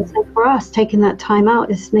 And so for us, taking that time out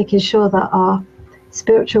is making sure that our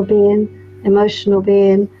spiritual being, emotional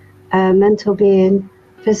being, mental being,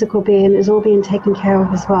 physical being is all being taken care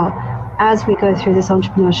of as well as we go through this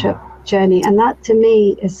entrepreneurship journey. And that to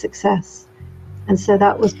me is success. And so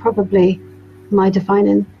that was probably my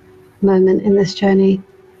defining moment in this journey.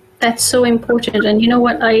 That's so important. And you know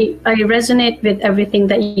what, I resonate with everything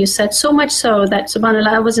that you said, so much so that,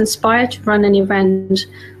 subhanAllah, I was inspired to run an event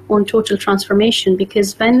on total transformation,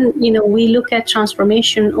 because when we look at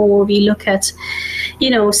transformation, or we look at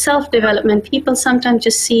self-development, people sometimes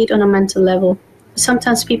just see it on a mental level.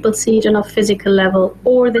 Sometimes people see it on a physical level,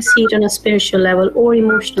 or they see it on a spiritual level or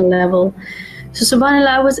emotional level. So subhanAllah,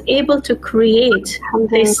 I was able to create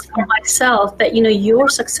this for myself, that, your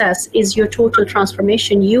success is your total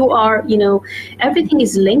transformation. You are, everything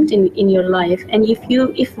is linked in your life. And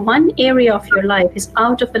if one area of your life is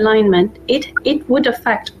out of alignment, it would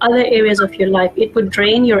affect other areas of your life. It would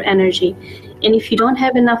drain your energy. And if you don't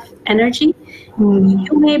have enough energy,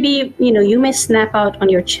 you may be, you may snap out on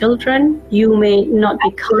your children. You may not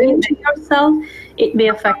be kind to yourself. it may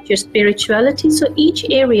affect your spirituality. So each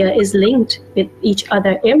area is linked with each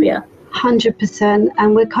other area. 100%.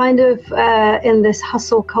 And we're kind of in this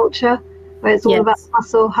hustle culture where it's all about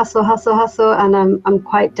hustle, hustle, hustle, hustle. And I'm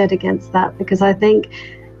quite dead against that, because I think,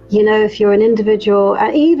 you know, if you're an individual,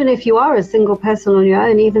 even if you are a single person on your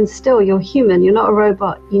own, even still, you're human. You're not a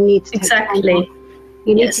robot. You need to take time off.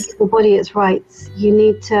 You need to give your body its rights. You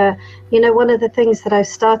need to, you know, one of the things that I've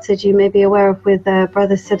started, you may be aware of, with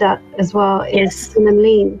Brother Sadat as well, is Slim and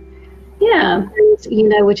Lean. Yeah. And, you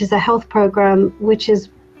know, which is a health program, which is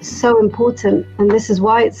so important. And this is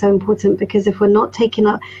why it's so important, because if we're not taking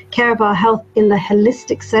care of our health in the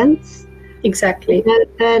holistic sense, exactly, you know,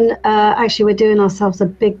 then actually we're doing ourselves a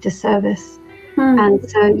big disservice. And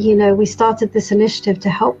so, you know, we started this initiative to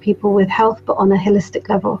help people with health, but on a holistic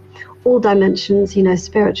level, all dimensions, you know,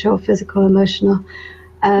 spiritual, physical, emotional,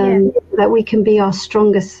 that we can be our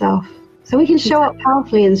strongest self. So we can show up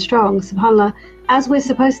powerfully and strong, subhanAllah, as we're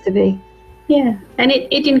supposed to be. Yeah, and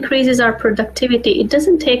it increases our productivity. It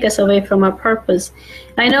doesn't take us away from our purpose.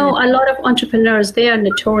 I know a lot of entrepreneurs, they are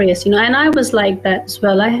notorious, you know, and I was like that as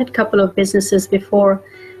well. I had a couple of businesses before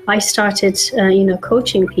I started, you know,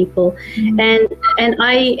 coaching people. And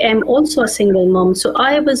I am also a single mom. So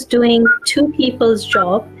I was doing two people's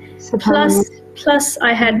job, plus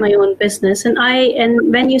I had my own business.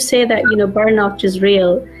 And when you say that, you know, burnout is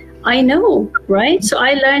real, I know, right? So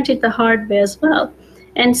I learned it the hard way as well.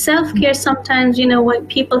 And self-care, sometimes, you know, when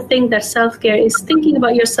people think that self-care is thinking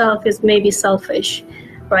about yourself is maybe selfish,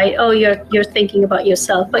 right? Oh, you're thinking about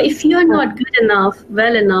yourself. But if you're not good enough,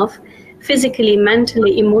 well enough, physically,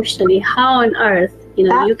 mentally, emotionally, how on earth, you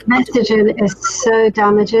know, that messaging is so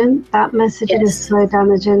damaging. That messaging is so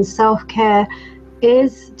damaging. Self-care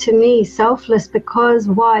is, to me, selfless, because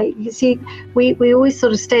why? You see, we always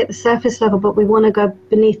sort of stay at the surface level, but we want to go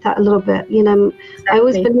beneath that a little bit. You know, I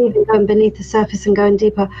always believe in going beneath the surface and going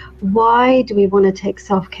deeper. Why do we want to take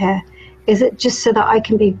self-care? Is it just so that I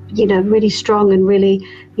can be, you know, really strong and really,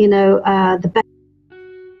 you know, the best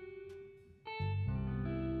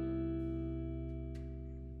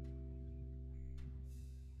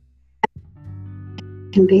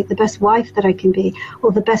can be, the best wife that I can be,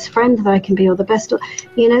 or the best friend that I can be, or the best,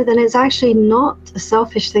 you know, then it's actually not a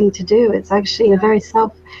selfish thing to do. It's actually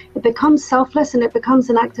it becomes selfless, and it becomes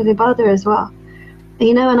an act of ibadah as well.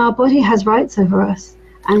 You know, and our body has rights over us,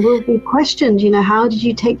 and will be questioned, you know, how did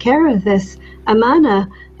you take care of this amana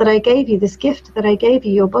that I gave you, this gift that I gave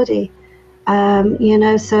you, your body? You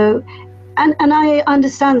know, so, and I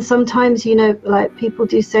understand sometimes, you know, like people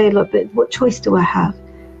do say, look, but what choice do I have?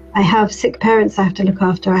 I have sick parents I have to look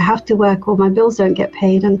after. I have to work, or my bills don't get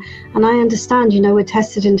paid. And I understand, you know, we're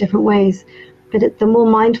tested in different ways. But the more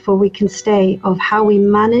mindful we can stay of how we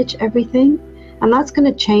manage everything, and that's going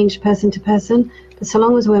to change person to person. But so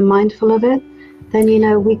long as we're mindful of it, then, you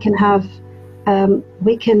know, we can have,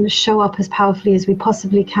 we can show up as powerfully as we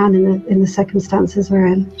possibly can in the circumstances we're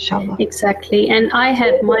in, inshallah. Exactly. And I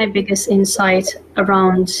had my biggest insight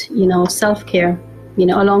around, you know, self-care. You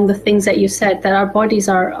know, along the things that you said, that our bodies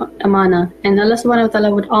are amana, and Allah subhanahu wa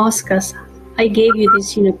ta'ala would ask us, I gave you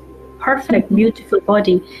this, you know, perfect, beautiful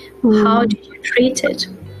body. How did you treat it?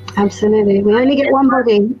 Absolutely. We only get one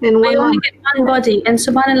body in one life. We only get one body. And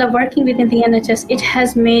subhanAllah, working within the NHS, it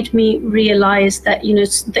has made me realize that, you know,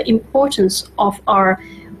 the importance of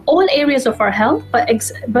all areas of our health,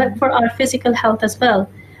 but for our physical health as well.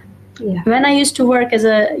 Yeah. When I used to work as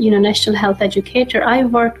a, you know, national health educator, I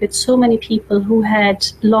worked with so many people who had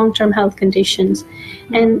long-term health conditions,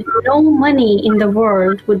 and no money in the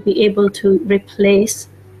world would be able to replace,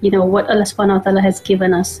 you know, what Allah subhanahu wa ta'ala has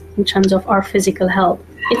given us in terms of our physical health.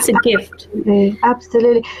 It's a gift.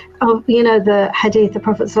 Absolutely. You know, the hadith, the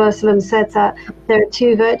Prophet ﷺ said that there are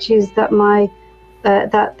two virtues that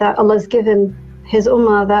that Allah's given his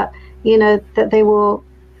ummah, that, you know, that they won't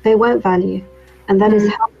value. And that is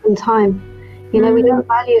health and time. You know, we don't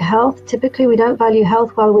value health. Typically, we don't value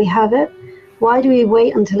health while we have it. Why do we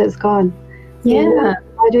wait until it's gone? Yeah. You know,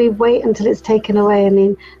 why do we wait until it's taken away? I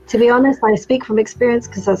mean, to be honest, I speak from experience,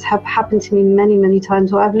 because that's happened to me many, many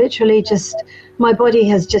times, where I've literally my body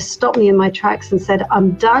has just stopped me in my tracks and said,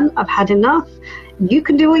 I'm done. I've had enough. You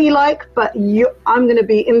can do what you like, but I'm going to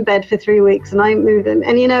be in bed for 3 weeks and I ain't moving.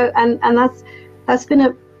 And, you know, and that's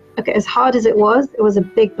been as hard as it was a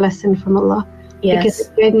big blessing from Allah. Yes. Because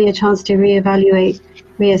it gave me a chance to reevaluate,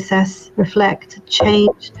 reassess, reflect,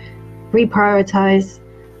 change, reprioritize.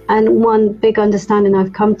 And one big understanding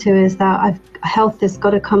I've come to is that health has got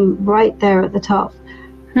to come right there at the top.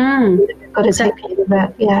 Got to take care of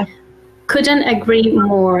that, yeah. Couldn't agree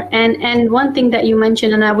more. And one thing that you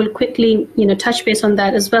mentioned, and I will quickly, touch base on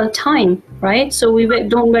that as well, time, right? So we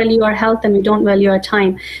don't value our health and we don't value our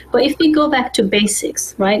time. But if we go back to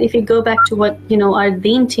basics, right? If we go back to what, our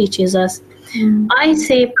deen teaches us, I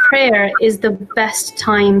say prayer is the best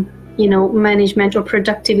time, management or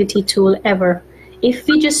productivity tool ever. If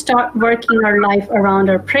we just start working our life around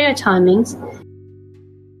our prayer timings,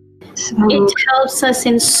 it helps us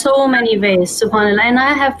in so many ways, subhanAllah. And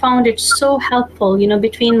I have found it so helpful,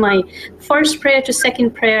 between my first prayer to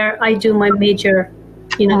second prayer, I do my major,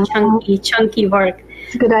 chunky work.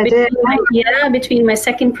 It's a good idea. Between my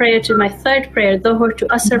second prayer to my third prayer, Dhuhr to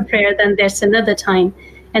Asr prayer, then there's another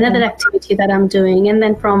activity that I'm doing. And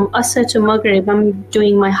then from Asr to Maghrib, I'm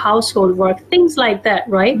doing my household work, things like that,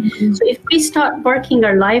 right? So if we start working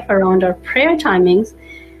our life around our prayer timings,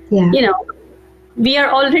 we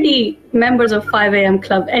are already members of 5 a.m.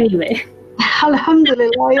 club anyway.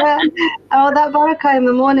 Alhamdulillah, yeah. Oh, that barakah in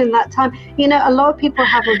the morning, that time. A lot of people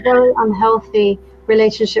have a very unhealthy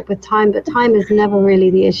relationship with time, but time is never really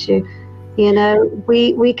the issue.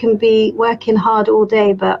 We can be working hard all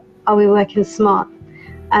day, but are we working smart?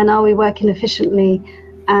 And are we working efficiently?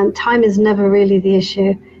 And time is never really the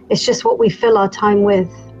issue. It's just what we fill our time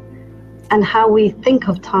with and how we think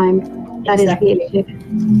of time. That exactly. Is the issue.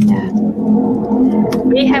 Yeah.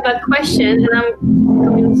 We have a question, and I'm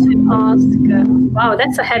going to ask. Wow,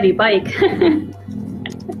 that's a heavy bike.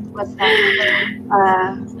 What's that?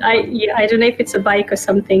 I don't know if it's a bike or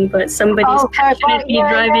something, but somebody's passionately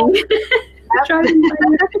driving. Yeah. Driving.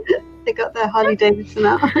 They got their Harley Davidson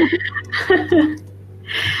out.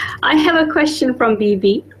 I have a question from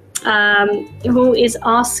Bibi, who is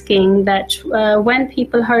asking that when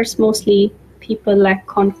people hurt, mostly people lack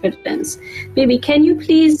confidence. Bibi, can you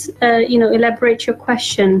please, elaborate your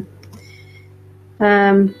question?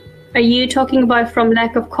 Are you talking about from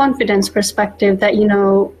lack of confidence perspective that, you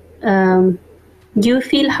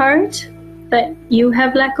feel hurt, that you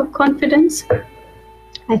have lack of confidence?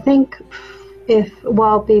 I think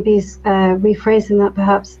while Bibi's rephrasing that,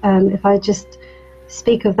 perhaps, if I just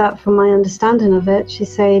speak of that from my understanding of it,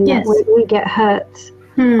 she's saying that when we get hurt,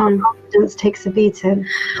 our confidence takes a beating.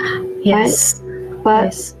 Yes. Right?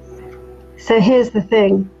 But so here's the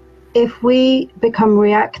thing: if we become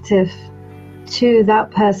reactive to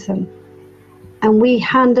that person and we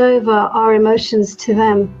hand over our emotions to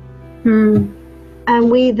them,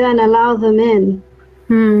 and we then allow them in,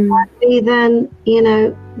 we then,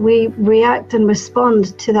 we react and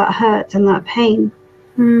respond to that hurt and that pain,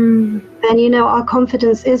 then, our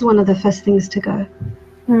confidence is one of the first things to go.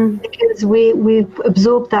 Because we've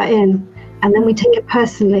absorbed that in, and then we take it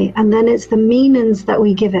personally, and then it's the meanings that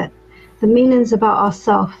we give it, the meanings about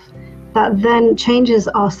ourselves, that then changes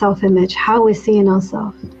our self-image, how we're seeing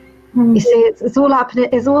ourselves. You see, it's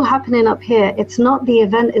all happening up here. It's not the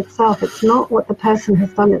event itself, it's not what the person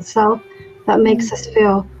has done itself that makes us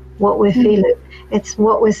feel what we're feeling. It's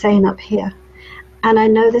what we're saying up here. And I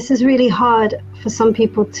know this is really hard for some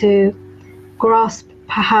people to grasp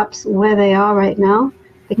perhaps where they are right now,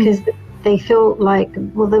 because they feel like,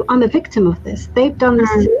 well, I'm a victim of this. They've done this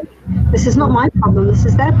to me. This is not my problem, this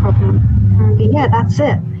is their problem. But yeah, that's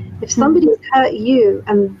it. If somebody's hurt you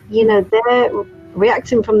and, they're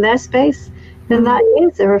reacting from their space, then that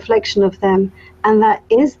is a reflection of them, and that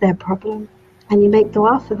is their problem. And you make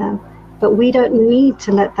dua for them. But we don't need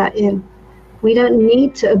to let that in. We don't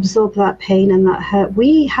need to absorb that pain and that hurt.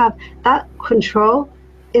 We have that control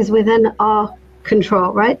is within our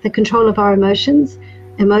control, right? The control of our emotions.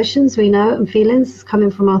 Emotions, we know, and feelings is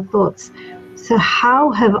coming from our thoughts. So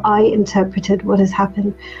how have I interpreted what has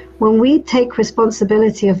happened? When we take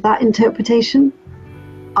responsibility of that interpretation,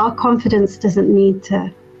 our confidence doesn't need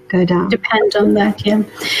to go down. Depend on that, yeah.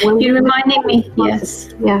 You're reminding me,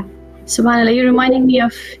 yes. Yeah. SubhanAllah, you're reminding me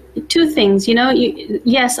of two things.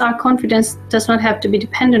 Yes, our confidence does not have to be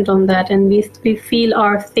dependent on that, and we feel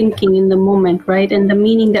our thinking in the moment, right, and the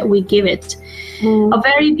meaning that we give it. A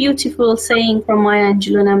very beautiful saying from Maya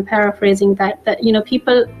Angelou, and I'm paraphrasing that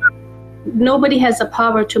people, nobody has the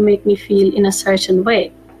power to make me feel in a certain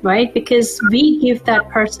way, right, because we give that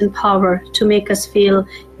person power to make us feel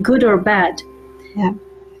good or bad. Yeah.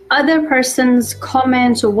 Other person's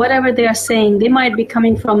comments or whatever they are saying, they might be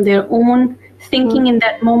coming from their own thinking in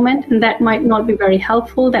that moment, and that might not be very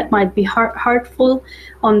helpful, that might be hurtful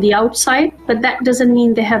on the outside, but that doesn't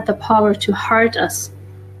mean they have the power to hurt us.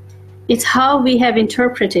 It's how we have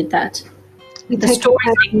interpreted that. The story.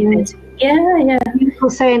 Yeah. Beautiful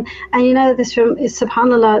saying. And this room is,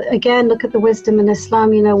 subhanAllah, again, look at the wisdom in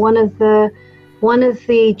Islam. One of the one of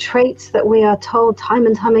the traits that we are told time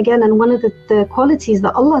and time again, and one of the qualities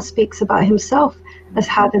that Allah speaks about himself as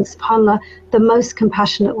having, subhanAllah, the most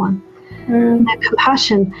compassionate one.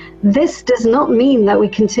 Compassion. This does not mean that we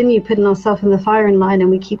continue putting ourselves in the firing line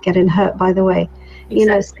and we keep getting hurt, by the way.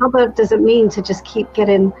 Exactly. Sabr doesn't mean to just keep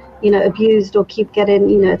getting, abused or keep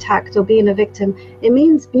getting, attacked or being a victim. It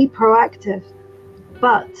means be proactive.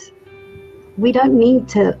 But we don't need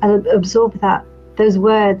to absorb those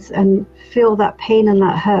words and feel that pain and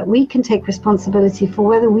that hurt. We can take responsibility for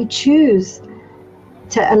whether we choose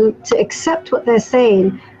to accept what they're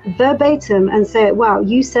saying verbatim and say, wow,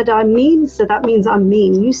 you said I'm mean, so that means I'm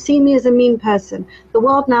mean. You see me as a mean person. The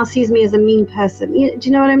world now sees me as a mean person. Do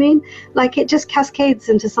you know what I mean? Like, it just cascades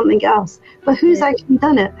into something else. But who's actually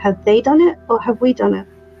done it? Have they done it, or have we done it?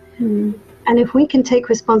 And if we can take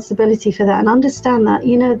responsibility for that and understand that,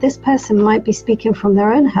 this person might be speaking from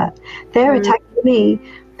their own hurt. They're attacking me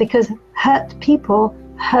because hurt people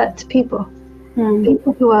hurt people.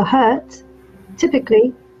 People who are hurt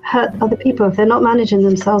typically hurt other people if they're not managing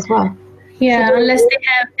themselves well. Yeah, so unless they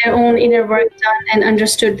have their own inner work done and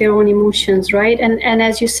understood their own emotions, right? And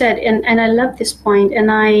as you said, and I love this point, and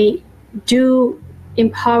I do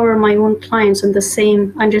empower my own clients on the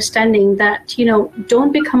same understanding that,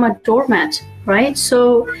 don't become a doormat, right?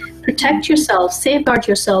 So protect yourself, safeguard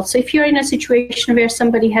yourself. So if you're in a situation where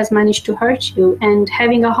somebody has managed to hurt you and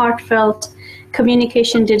having a heartfelt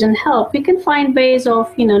communication didn't help, we can find ways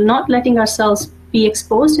of, not letting ourselves be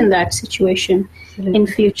exposed in that situation in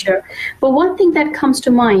future. But one thing that comes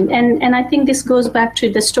to mind, and I think this goes back to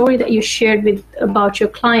the story that you shared about your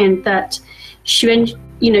client, that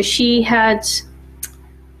she had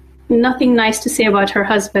nothing nice to say about her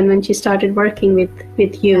husband when she started working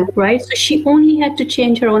with you, right? So she only had to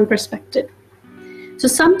change her own perspective. So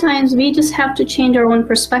sometimes we just have to change our own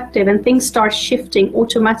perspective and things start shifting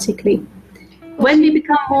automatically when we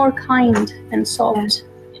become more kind and soft,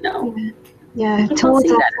 Yeah, towards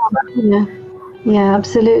that. Yeah,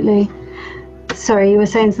 absolutely. Sorry, you were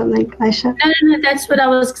saying something, Ayesha? No, that's what I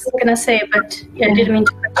was going to say, but I didn't mean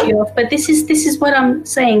to cut you off. But this is what I'm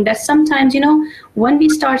saying, that sometimes, when we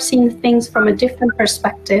start seeing things from a different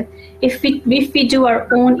perspective, if we do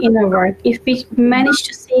our own inner work, if we manage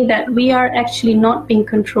to see that we are actually not being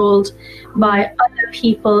controlled by other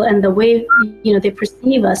people and the way, they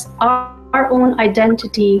perceive us, our own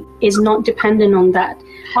identity is not dependent on that.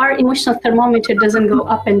 Our emotional thermometer doesn't go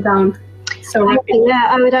up and down. So I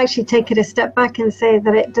would actually take it a step back and say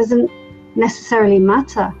that it doesn't necessarily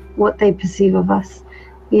matter what they perceive of us.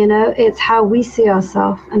 It's how we see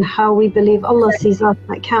ourselves and how we believe Allah sees us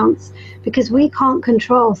that counts, because we can't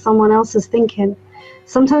control someone else's thinking.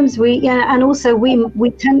 Sometimes and also we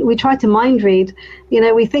try to mind read.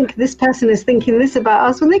 We think this person is thinking this about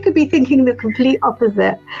us when they could be thinking the complete opposite.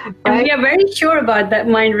 Right? And we are very sure about that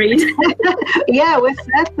mind read. Yeah, we're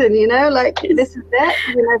certain. Like, this is it.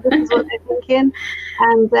 This is what they're thinking,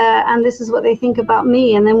 and this is what they think about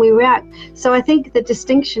me, and then we react. So I think the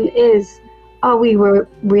distinction is: are we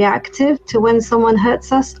reactive to when someone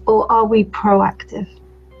hurts us, or are we proactive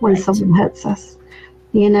when someone hurts us?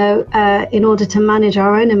 In order to manage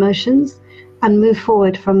our own emotions and move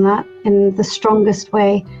forward from that in the strongest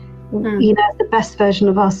way, the best version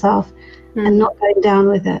of ourselves, and not going down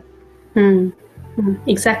with it.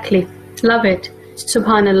 Exactly. Love it.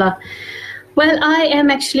 Subhanallah. Well, I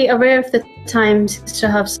am actually aware of the time, Sister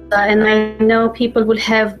Hafsah, and I know people will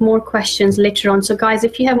have more questions later on. So guys,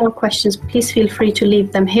 if you have more questions, please feel free to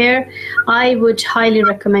leave them here. I would highly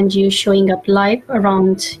recommend you showing up live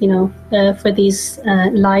around, for these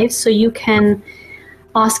lives, so you can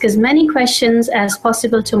ask as many questions as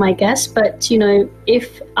possible to my guests. But,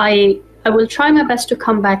 if I will try my best to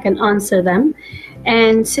come back and answer them.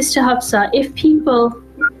 And Sister Hafsah, if people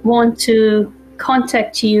want to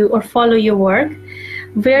contact you or follow your work,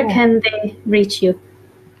 where can they reach you?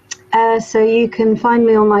 So you can find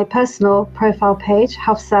me on my personal profile page,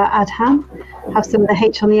 Hafsah Adham, Hafsah with a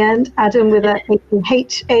H on the end, Adam with a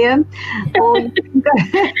H-A-M. Or you can go,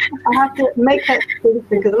 I have to make that distinction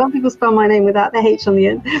because a lot of people spell my name without the H on the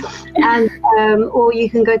end. And or you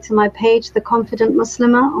can go to my page, The Confident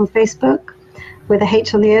Muslimah, on Facebook, with a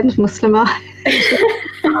H on the end, Muslimah.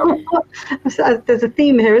 There's a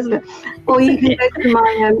theme here, isn't it? Or you can go to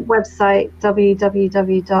my website,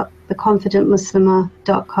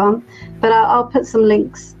 www.theconfidentmuslimah.com. But I'll put some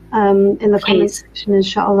links in the comment section,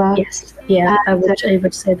 inshallah. Yes, yeah, I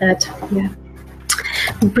would say that. Yeah.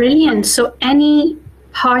 Brilliant. So any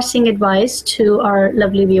passing advice to our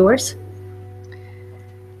lovely viewers?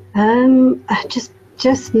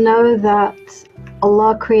 Just know that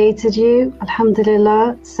Allah created you,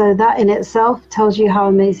 alhamdulillah, so that in itself tells you how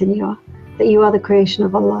amazing you are. that you are the creation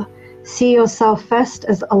of Allah. See yourself first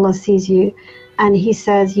as Allah sees you. And he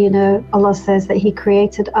says, you know, Allah says that he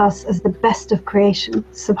created us as the best of creation,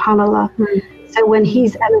 subhanallah. So when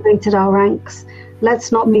he's elevated our ranks,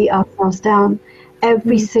 let's not beat ourselves down.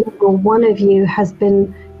 Every single one of you has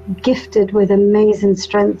been gifted with amazing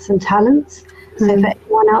strengths and talents. So for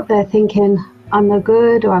anyone out there thinking, I'm no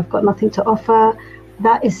good or I've got nothing to offer,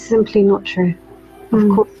 that is simply not true. Of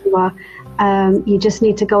course you are. You just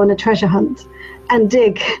need to go on a treasure hunt and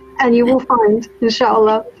dig, and you will find,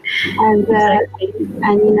 inshallah. And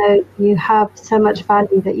you know, you have so much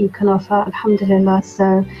value that you can offer, alhamdulillah.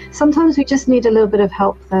 So sometimes we just need a little bit of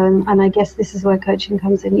help though, and I guess this is where coaching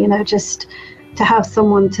comes in, you know, just to have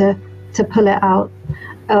someone to pull it out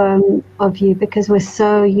of you, because we're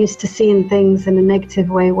so used to seeing things in a negative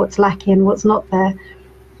way, what's lacking, what's not there,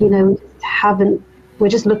 you know, we're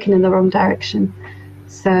just looking in the wrong direction.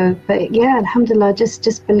 So, but yeah, alhamdulillah,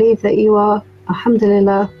 just believe that you are,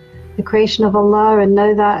 alhamdulillah, the creation of Allah, and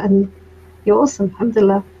know that, and you're awesome,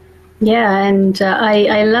 alhamdulillah. Yeah, and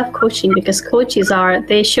I love coaching, because coaches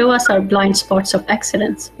they show us our blind spots of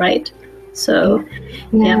excellence, right? So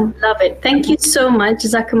yeah, love it. Thank you so much.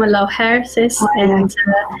 Jazakumullah khair, sis. And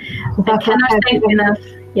I cannot thank you enough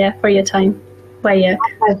for your time. Bye.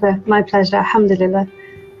 My pleasure. Alhamdulillah.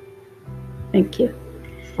 Thank you.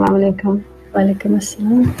 Assalamu alaikum. Wa alaikum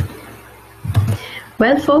assalam.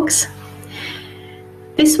 Well, folks,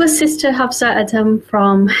 this was Sister Hafsah Adham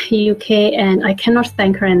from UK, and I cannot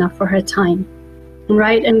thank her enough for her time.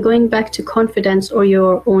 Right? And going back to confidence or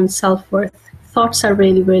your own self-worth, thoughts are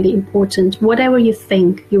really, really important. Whatever you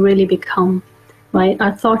think, you really become, right?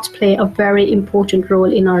 Our thoughts play a very important role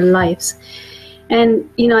in our lives. And,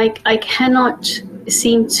 you know, I cannot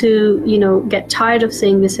seem to, you know, get tired of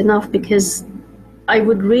saying this enough, because I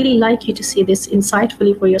would really like you to see this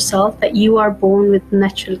insightfully for yourself, that you are born with the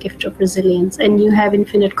natural gift of resilience and you have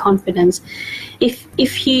infinite confidence. If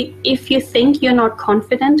you think you're not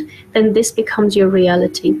confident, then this becomes your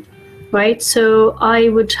reality. Right, so I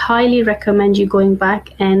would highly recommend you going back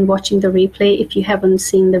and watching the replay if you haven't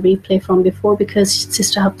seen the replay from before, because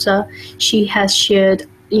Sister Hafsah, she has shared,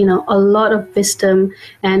 you know, a lot of wisdom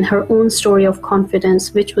and her own story of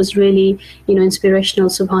confidence, which was really, you know, inspirational,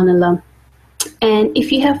 subhanallah. And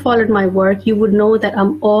if you have followed my work, you would know that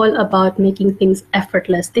I'm all about making things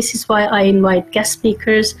effortless. This is why I invite guest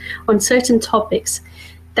speakers on certain topics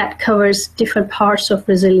that covers different parts of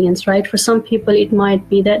resilience, right? For some people, it might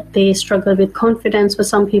be that they struggle with confidence. For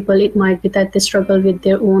some people, it might be that they struggle with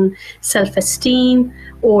their own self-esteem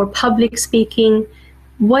or public speaking.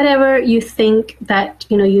 Whatever you think that,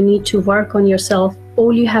 you know, you need to work on yourself,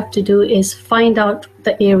 all you have to do is find out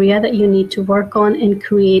the area that you need to work on and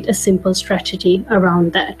create a simple strategy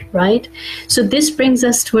around that, right? So this brings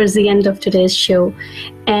us towards the end of today's show.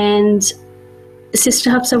 And Sister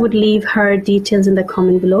Hafsah would leave her details in the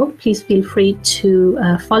comment below. Please feel free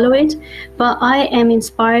to follow it. But I am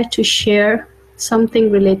inspired to share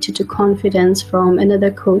something related to confidence from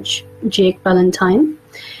another coach, Jake Valentine.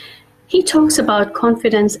 He talks about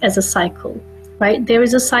confidence as a cycle, right? There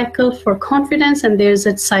is a cycle for confidence and there is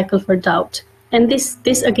a cycle for doubt. And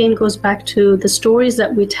this again goes back to the stories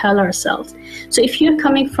that we tell ourselves. So if you're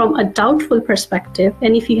coming from a doubtful perspective,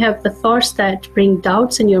 and if you have the thoughts that bring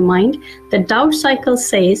doubts in your mind, the doubt cycle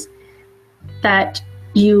says that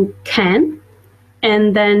you can,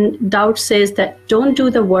 and then doubt says that don't do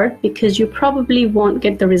the work because you probably won't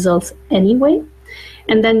get the results anyway.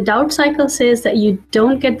 And then doubt cycle says that you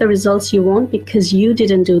don't get the results you want because you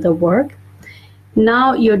didn't do the work.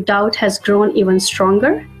 Now your doubt has grown even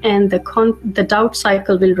stronger, and the doubt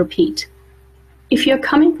cycle will repeat. If you're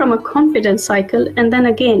coming from a confidence cycle, and then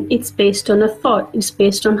again, it's based on a thought, it's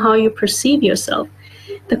based on how you perceive yourself.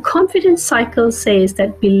 The confidence cycle says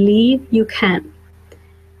that believe you can.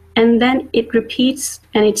 And then it repeats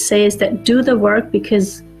and it says that do the work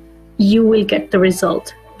because you will get the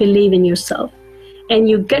result. Believe in yourself. And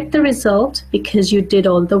you get the result because you did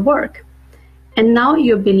all the work. And now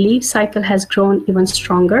your belief cycle has grown even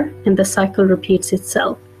stronger, and the cycle repeats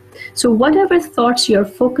itself. So whatever thoughts you're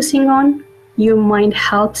focusing on, your mind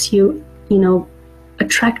helps you, you know,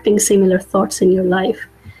 attracting similar thoughts in your life.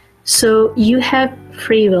 So you have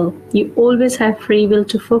free will. You always have free will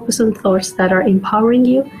to focus on thoughts that are empowering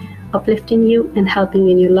you, uplifting you, and helping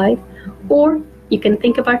you in your life. Or you can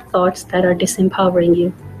think about thoughts that are disempowering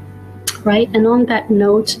you. Right? And on that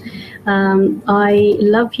note, I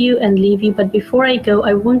love you and leave you. But before I go,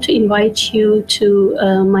 I want to invite you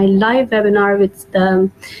to my live webinar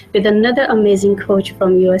with another amazing coach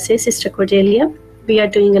from USA, Sister Cordelia. We are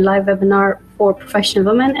doing a live webinar for professional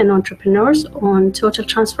women and entrepreneurs on total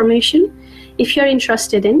transformation. if you're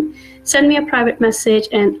interested in, send me a private message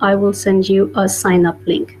and I will send you a sign up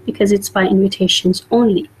link, because it's by invitations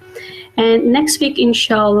only. And next week,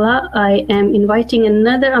 inshallah, I am inviting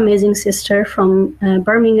another amazing sister from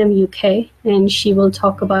Birmingham, UK, and she will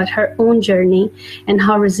talk about her own journey and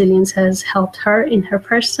how resilience has helped her in her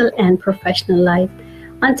personal and professional life.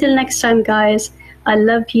 Until next time, guys, I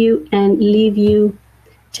love you and leave you.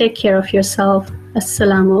 Take care of yourself.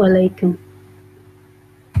 Assalamu alaikum.